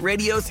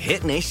iHeartRadio's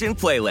Hit Nation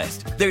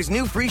playlist. There's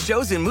new free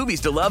shows and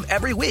movies to love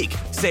every week.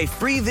 Say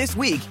free this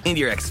week in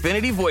your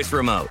Xfinity voice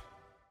remote.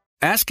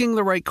 Asking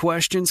the right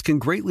questions can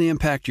greatly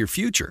impact your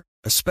future,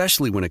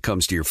 especially when it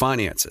comes to your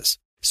finances.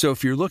 So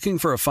if you're looking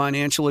for a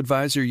financial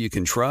advisor you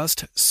can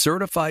trust,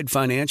 certified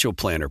financial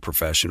planner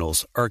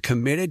professionals are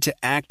committed to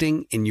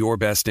acting in your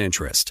best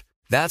interest.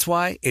 That's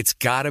why it's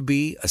got to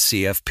be a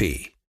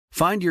CFP.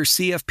 Find your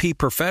CFP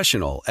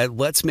professional at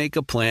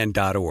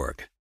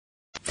letsmakeaplan.org.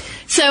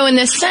 So in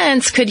this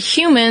sense, could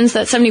humans,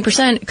 that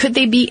 70%, could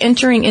they be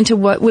entering into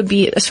what would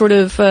be a sort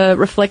of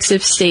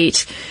reflexive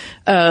state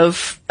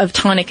of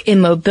tonic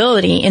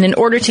immobility? And in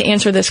order to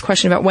answer this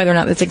question about whether or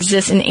not this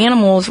exists in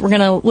animals, we're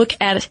going to look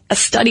at a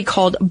study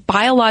called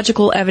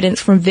Biological Evidence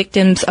from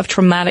Victims of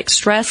Traumatic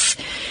Stress.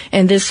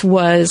 And this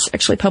was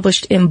actually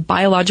published in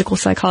Biological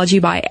Psychology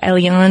by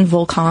Eliane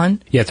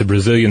Volkan. Yeah, it's a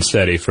Brazilian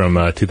study from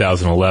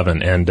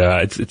 2011, and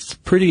it's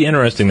pretty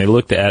interesting. They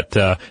looked at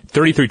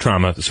 33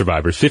 trauma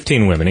survivors,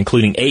 15 women,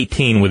 including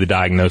 18 with a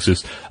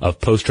diagnosis of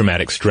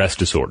post-traumatic stress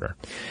disorder.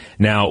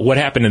 Now, what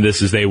happened in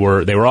this is they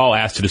were all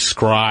asked to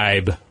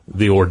describe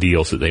the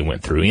ordeals that they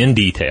went through in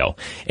detail,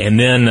 and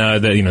then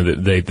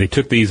they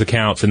took these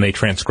accounts and they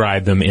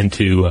transcribed them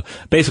into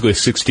basically a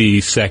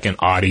 60-second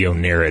audio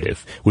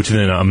narrative, which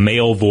then a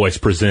male voice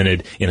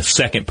presented in a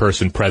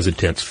second-person present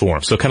tense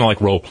form. So kind of like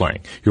role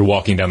playing. You're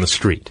walking down the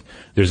street.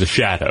 There's a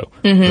shadow,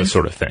 that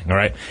sort of thing. All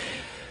right.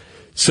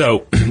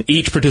 So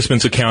each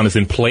participant's account is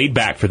then played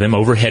back for them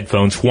over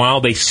headphones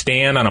while they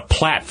stand on a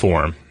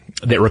platform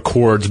that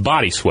records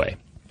body sway.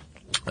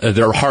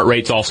 Their heart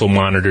rate's also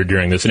monitored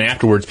during this, and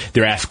afterwards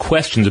they're asked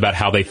questions about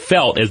how they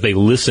felt as they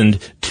listened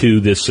to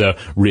this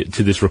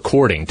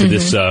recording, to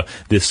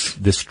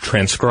this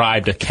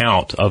transcribed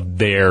account of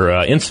their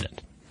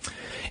incident.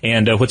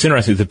 And what's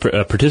interesting is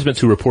the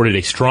participants who reported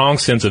a strong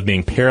sense of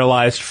being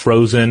paralyzed,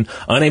 frozen,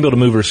 unable to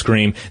move or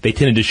scream, they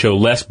tended to show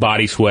less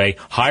body sway,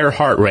 higher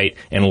heart rate,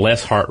 and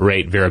less heart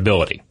rate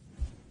variability.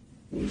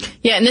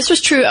 Yeah, and this was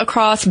true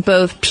across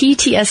both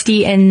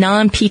PTSD and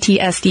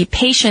non-PTSD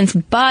patients,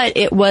 but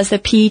it was the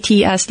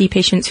PTSD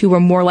patients who were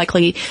more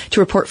likely to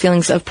report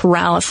feelings of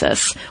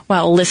paralysis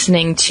while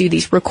listening to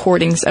these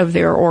recordings of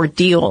their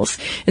ordeals.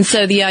 And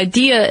so the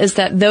idea is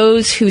that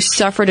those who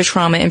suffered a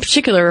trauma, in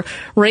particular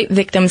rape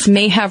victims,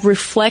 may have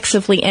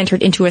reflexively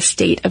entered into a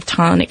state of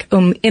tonic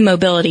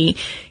immobility,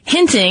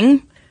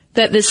 hinting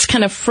that this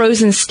kind of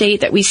frozen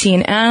state that we see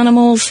in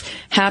animals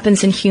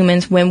happens in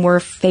humans when we're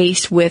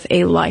faced with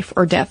a life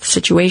or death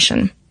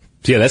situation.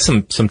 Yeah, that's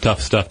some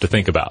tough stuff to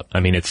think about. I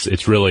mean,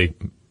 it's really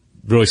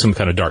some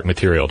kind of dark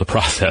material to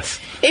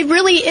process. It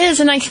really is,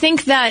 and I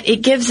think that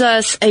it gives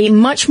us a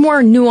much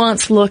more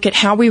nuanced look at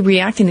how we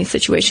react in these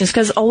situations,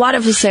 because a lot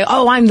of us say,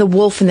 oh, I'm the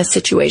wolf in this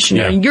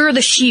situation, or you're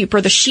the sheep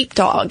or the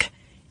sheepdog.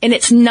 And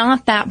it's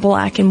not that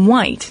black and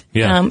white.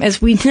 Yeah.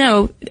 As we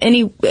know,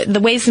 the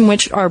ways in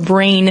which our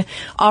brain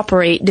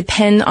operate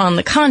depend on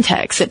the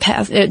context.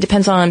 It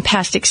depends on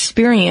past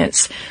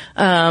experience.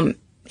 And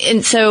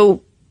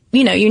so,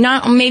 you're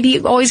not maybe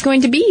always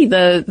going to be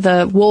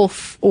the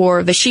wolf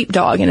or the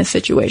sheepdog in a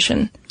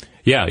situation.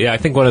 Yeah. I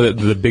think one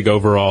of the big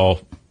overall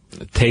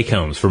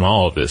take-homes from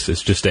all of this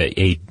is just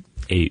a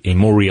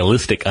more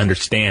realistic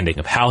understanding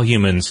of how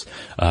humans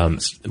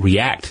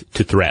react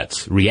to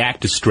threats,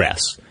 react to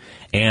stress.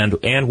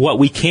 And what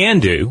we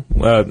can do,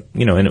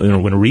 in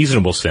a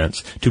reasonable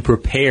sense, to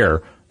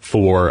prepare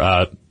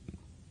for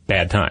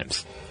bad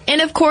times.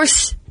 And of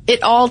course,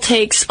 it all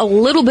takes a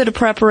little bit of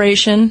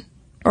preparation,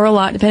 or a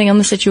lot, depending on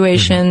the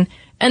situation,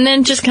 and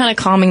then just kind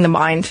of calming the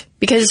mind.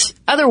 Because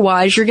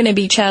otherwise, you're going to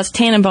be Chaz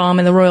Tannenbaum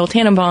and the Royal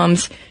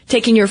Tannenbaums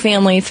taking your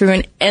family through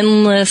an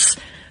endless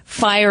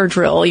fire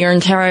drill your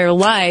entire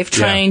life,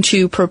 trying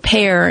to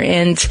prepare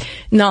and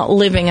not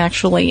living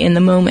actually in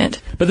the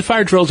moment. But the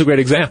fire drill is a great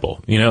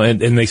example, and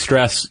they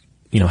stress,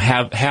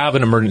 have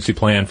an emergency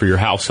plan for your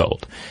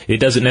household. It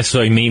doesn't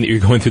necessarily mean that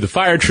you're going through the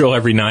fire drill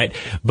every night,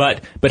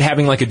 but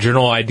having like a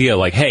general idea,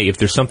 like, hey, if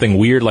there's something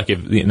weird, like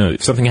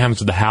if something happens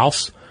to the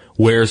house,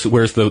 where's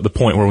the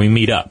point where we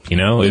meet up?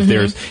 If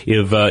there's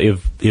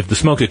if the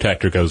smoke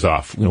detector goes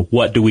off,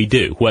 what do we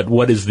do?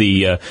 What is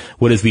the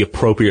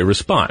appropriate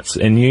response?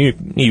 And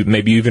you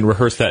maybe even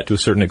rehearse that to a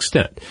certain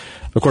extent.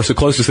 Of course, the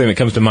closest thing that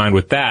comes to mind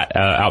with that,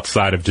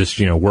 outside of just,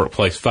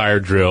 workplace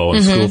fire drill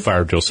and school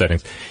fire drill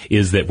settings,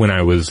 is that when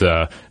I was,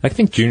 I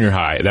think junior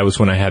high, that was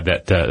when I had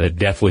that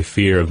deathly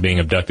fear of being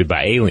abducted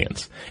by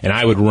aliens. And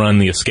I would run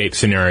the escape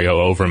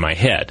scenario over in my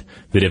head.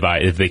 That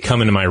if they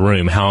come into my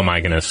room, how am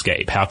I going to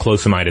escape? How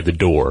close am I to the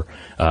door?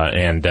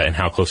 And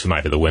how close am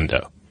I to the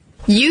window?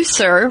 You,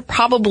 sir,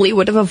 probably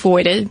would have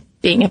avoided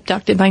being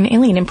abducted by an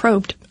alien and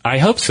probed. I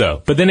hope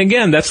so. But then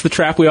again, that's the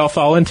trap we all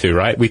fall into,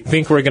 right? We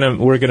think we're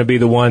gonna be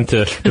the one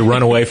to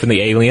run away from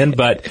the alien,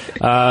 but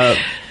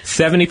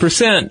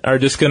 70% are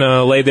just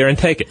gonna lay there and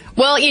take it.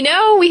 Well,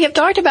 we have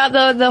talked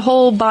about the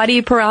whole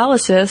body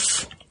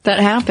paralysis that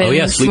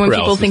happens when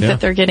people think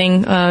that they're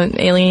getting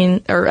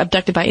alien or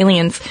abducted by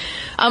aliens.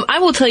 I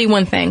will tell you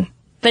one thing.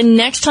 The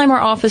next time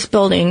our office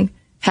building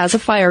has a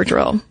fire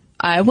drill,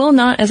 I will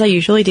not, as I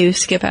usually do,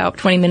 skip out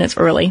 20 minutes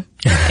early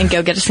and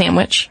go get a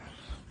sandwich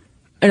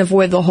and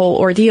avoid the whole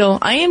ordeal.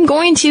 I am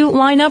going to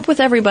line up with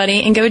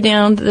everybody and go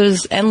down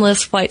those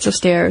endless flights of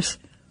stairs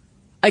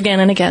again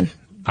and again.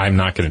 I'm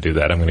not going to do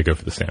that. I'm going to go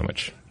for the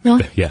sandwich.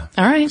 Really? Yeah.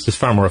 All right. It's just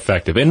far more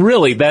effective. And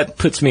really, that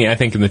puts me, I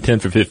think, in the 10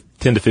 to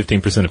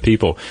 15% of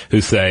people who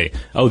say,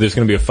 oh, there's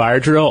going to be a fire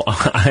drill.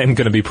 I'm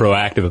going to be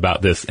proactive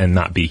about this and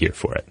not be here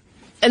for it.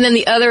 And then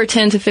the other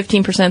 10 to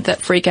 15%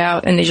 that freak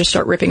out and they just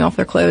start ripping off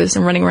their clothes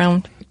and running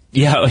around.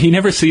 Yeah, you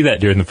never see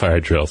that during the fire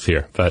drills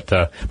here, but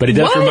it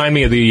does remind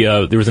me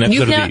of there was an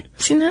episode You've not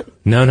seen that?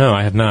 No,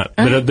 I have not.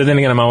 But then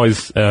again, I'm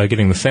always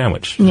getting the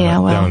sandwich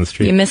down on the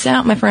street. You miss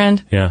out, my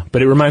friend. Yeah,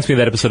 but it reminds me of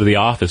that episode of The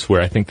Office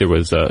where I think it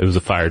was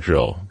a fire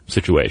drill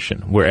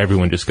situation where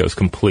everyone just goes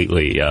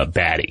completely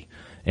batty.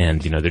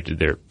 And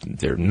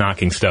they're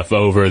knocking stuff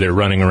over, they're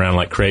running around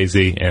like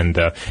crazy, and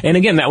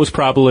again that was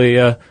probably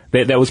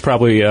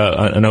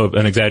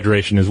an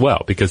exaggeration as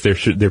well, because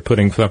they're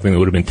putting something that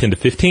would have been 10 to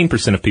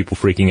 15% of people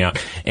freaking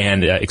out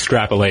and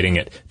extrapolating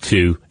it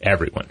to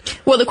everyone.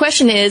 Well, the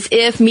question is,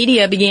 if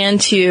media began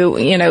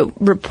to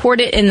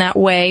report it in that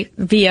way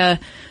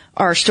via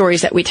our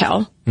stories that we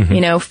tell,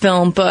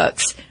 film,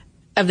 books,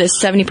 of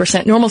this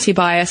 70% normalcy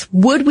bias,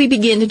 would we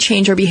begin to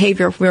change our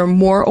behavior if we were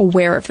more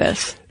aware of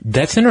this?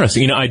 That's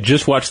interesting. I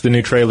just watched the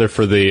new trailer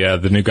for the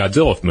new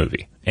Godzilla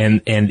movie,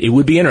 and it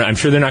would be interesting. I'm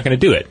sure they're not going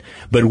to do it,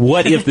 but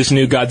what if this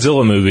new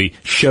Godzilla movie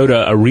showed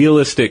a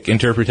realistic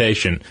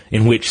interpretation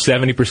in which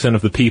 70%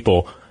 of the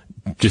people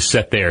just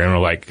sat there and were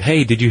like,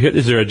 "Hey, did you hear?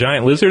 Is there a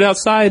giant lizard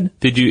outside?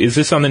 Is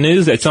this on the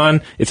news? It's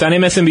on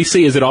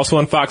MSNBC. Is it also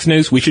on Fox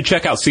News? We should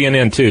check out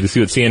CNN too to see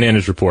what CNN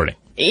is reporting."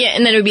 Yeah,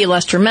 and then it would be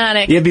less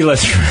dramatic. It'd be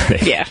less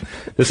dramatic. Yeah.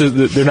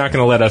 They're not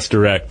going to let us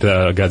direct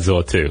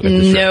Godzilla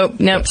 2.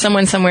 Nope.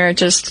 Someone somewhere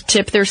just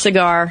tipped their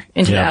cigar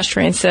into the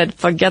ashtray and said,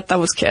 "Forget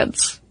those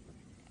kids.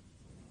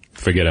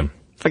 Forget them."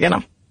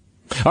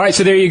 All right,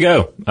 so there you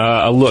go.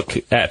 A look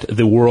at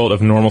the world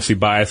of normalcy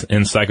bias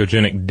and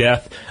psychogenic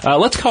death.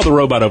 Let's call the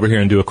robot over here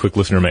and do a quick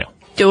listener mail.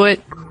 Do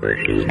it.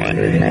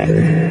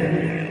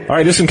 All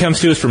right, this one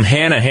comes to us from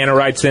Hannah. Hannah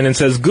writes in and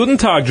says, Guten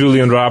Tag,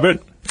 Julie and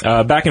Robert.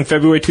 Back in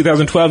February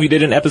 2012, you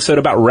did an episode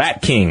about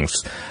rat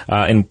kings.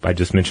 And I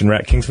just mentioned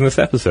rat kings in this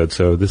episode,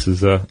 so this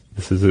is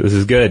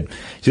good.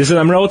 She says,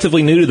 I'm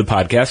relatively new to the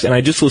podcast, and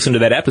I just listened to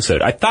that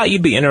episode. I thought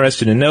you'd be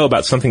interested to know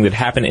about something that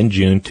happened in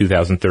June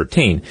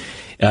 2013.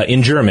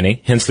 In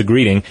Germany, hence the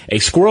greeting, a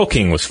squirrel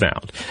king was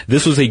found.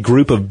 This was a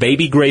group of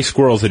baby gray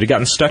squirrels that had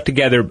gotten stuck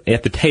together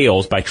at the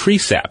tails by tree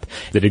sap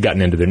that had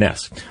gotten into their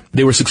nests.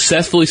 They were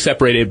successfully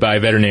separated by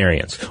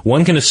veterinarians.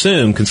 One can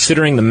assume,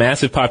 considering the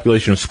massive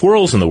population of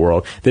squirrels in the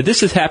world, that this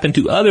has happened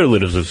to other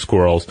litters of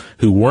squirrels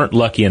who weren't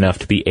lucky enough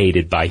to be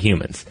aided by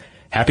humans.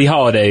 Happy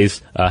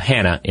holidays,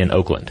 Hannah in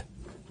Oakland.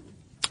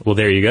 Well,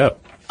 there you go.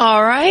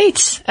 All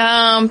right.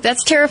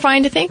 That's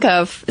terrifying to think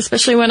of,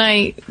 especially when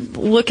I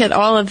look at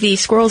all of the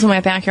squirrels in my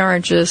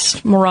backyard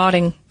just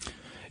marauding.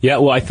 Yeah,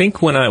 well, I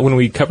think when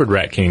we covered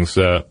rat kings,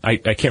 I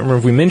can't remember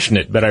if we mentioned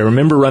it, but I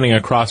remember running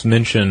across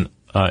mention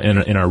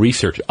in our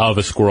research of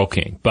a squirrel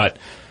king. But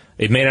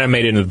it may not have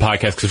made it into the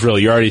podcast because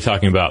really you're already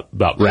talking about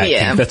rat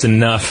kings. That's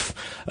enough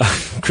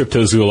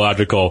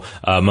cryptozoological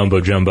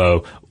mumbo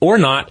jumbo, or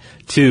not,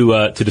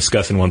 to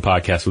discuss in one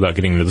podcast without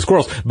getting into the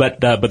squirrels. But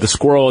the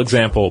squirrel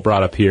example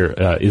brought up here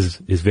is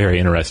very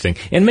interesting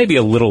and maybe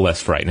a little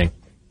less frightening.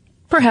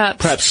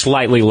 Perhaps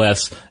slightly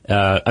less.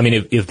 I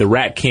mean, if the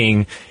rat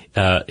king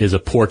is a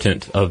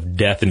portent of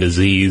death and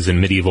disease and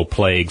medieval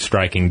plague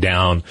striking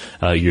down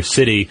your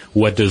city,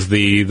 what does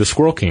the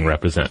squirrel king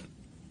represent?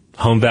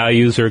 Home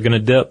values are going to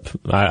dip.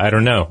 I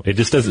don't know. It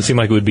just doesn't seem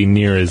like it would be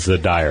near as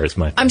dire as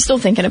my. I'm still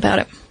thinking about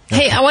it.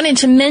 Hey, I wanted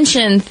to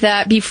mention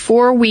that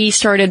before we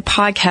started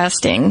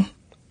podcasting,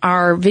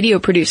 our video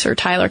producer,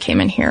 Tyler, came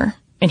in here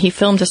and he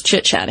filmed us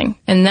chit-chatting.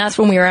 And that's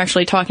when we were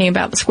actually talking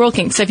about the Squirrel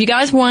King. So if you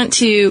guys want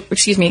to,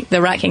 the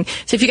Rat King.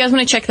 So if you guys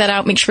want to check that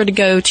out, make sure to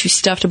go to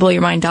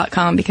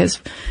StuffToBlowYourMind.com because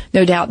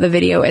no doubt the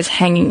video is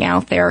hanging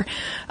out there.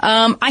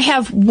 I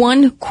have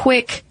one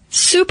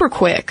super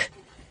quick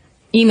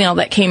email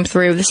that came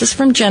through. This is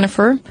from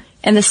Jennifer,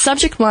 and the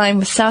subject line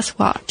was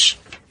Sasquatch.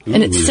 Ooh.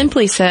 And it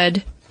simply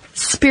said,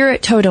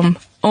 Spirit Totem,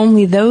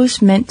 only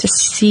those meant to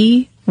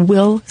see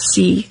will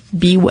see,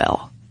 be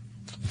well.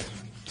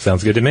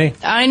 Sounds good to me.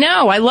 I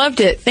know. I loved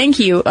it. Thank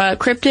you.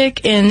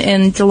 Cryptic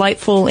and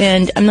delightful,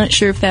 and I'm not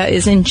sure if that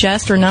is in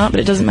jest or not, but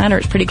it doesn't matter.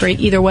 It's pretty great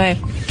either way.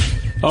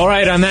 All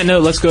right, on that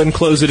note, let's go ahead and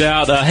close it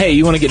out. Hey,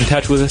 you want to get in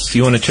touch with us?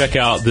 You want to check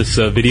out this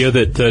video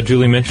that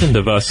Julie mentioned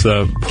of us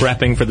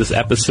prepping for this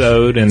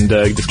episode and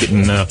just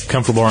getting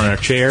comfortable on our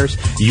chairs?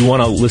 You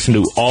want to listen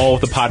to all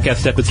of the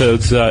podcast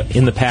episodes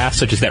in the past,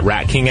 such as that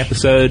Rat King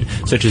episode,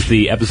 such as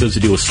the episodes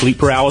that deal with sleep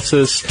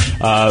paralysis?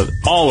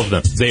 All of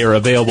them. They are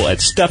available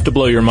at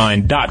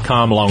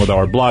StuffToBlowYourMind.com, along with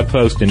our blog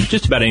post and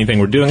just about anything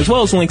we're doing, as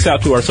well as links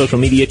out to our social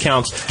media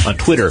accounts on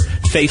Twitter,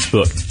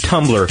 Facebook,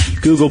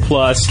 Tumblr, Google+.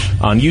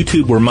 On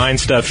YouTube, we're Mind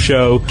Stuff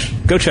Show.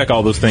 Go check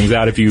all those things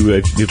out. If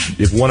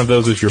one of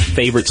those is your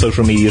favorite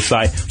social media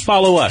site,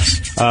 follow us,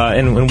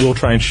 and we'll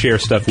try and share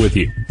stuff with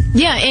you.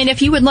 Yeah, and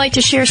if you would like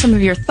to share some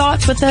of your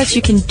thoughts with us,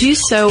 you can do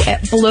so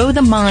at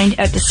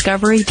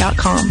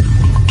blowthemind@discovery.com.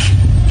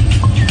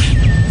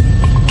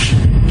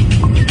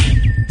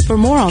 For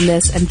more on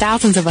this and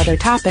thousands of other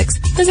topics,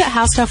 visit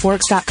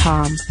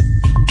howstuffworks.com.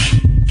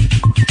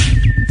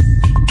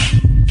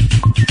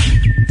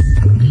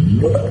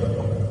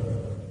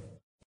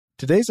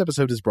 Today's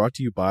episode is brought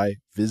to you by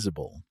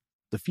Visible.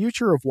 The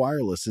future of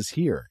wireless is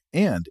here,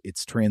 and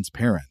it's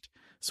transparent.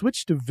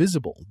 Switch to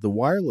Visible, the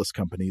wireless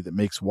company that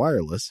makes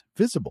wireless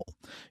visible.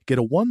 Get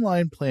a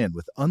one-line plan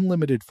with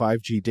unlimited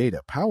 5G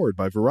data powered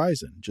by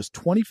Verizon, just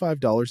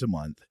 $25 a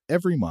month,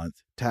 every month,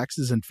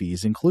 taxes and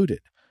fees included.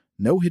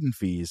 No hidden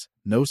fees,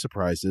 no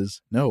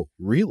surprises, no,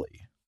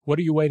 really. What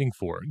are you waiting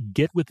for?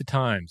 Get with the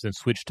times and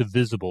switch to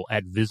Visible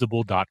at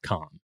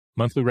Visible.com.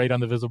 Monthly rate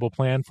on the Visible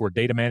plan. For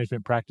data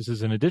management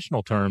practices and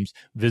additional terms,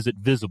 visit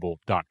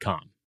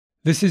Visible.com.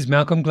 This is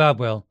Malcolm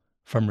Gladwell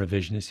from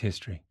Revisionist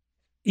History.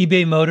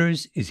 eBay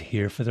Motors is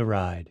here for the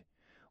ride.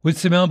 With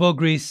some elbow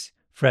grease,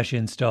 fresh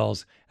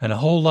installs, and a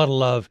whole lot of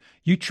love,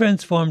 you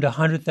transformed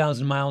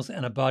 100,000 miles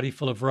and a body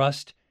full of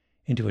rust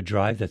into a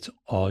drive that's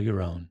all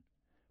your own.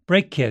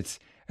 Brake kits,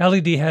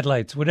 LED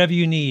headlights, whatever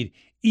you need,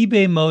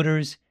 eBay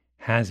Motors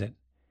has it.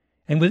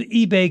 And with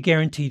eBay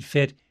Guaranteed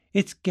Fit,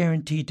 it's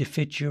guaranteed to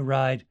fit your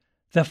ride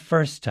the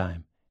first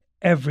time,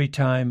 every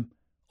time,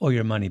 or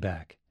your money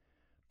back.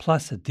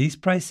 Plus, at these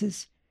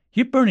prices,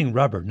 you're burning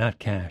rubber, not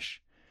cash.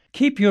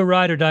 Keep your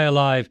ride or die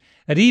alive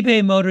at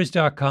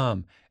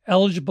ebaymotors.com.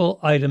 Eligible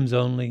items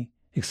only.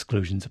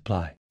 Exclusions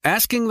apply.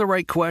 Asking the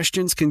right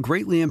questions can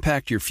greatly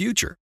impact your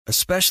future,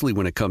 especially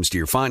when it comes to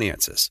your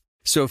finances.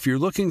 So if you're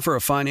looking for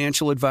a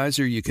financial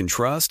advisor you can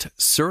trust,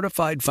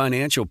 certified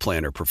financial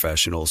planner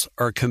professionals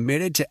are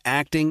committed to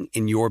acting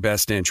in your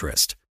best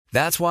interest.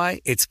 That's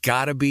why it's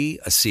got to be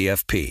a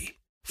CFP.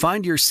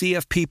 Find your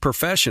CFP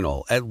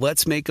professional at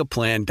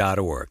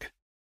letsmakeaplan.org.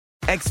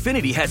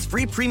 Xfinity has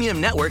free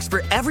premium networks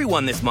for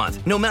everyone this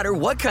month, no matter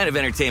what kind of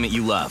entertainment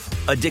you love.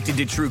 Addicted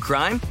to true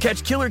crime?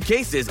 Catch killer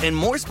cases and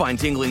more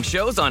spine-tingling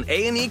shows on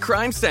A&E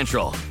Crime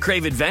Central.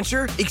 Crave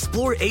adventure?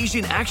 Explore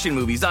Asian action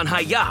movies on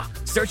Hi-Ya.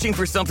 Searching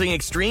for something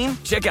extreme?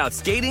 Check out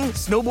skating,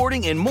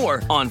 snowboarding, and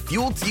more on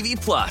Fuel TV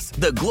Plus,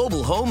 the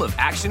global home of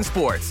action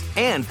sports.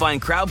 And find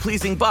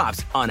crowd-pleasing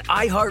bops on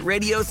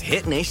iHeartRadio's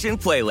Hit Nation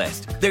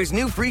playlist. There's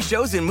new free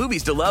shows and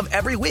movies to love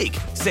every week.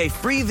 Say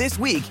free this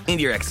week in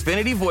your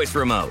Xfinity voice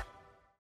remote.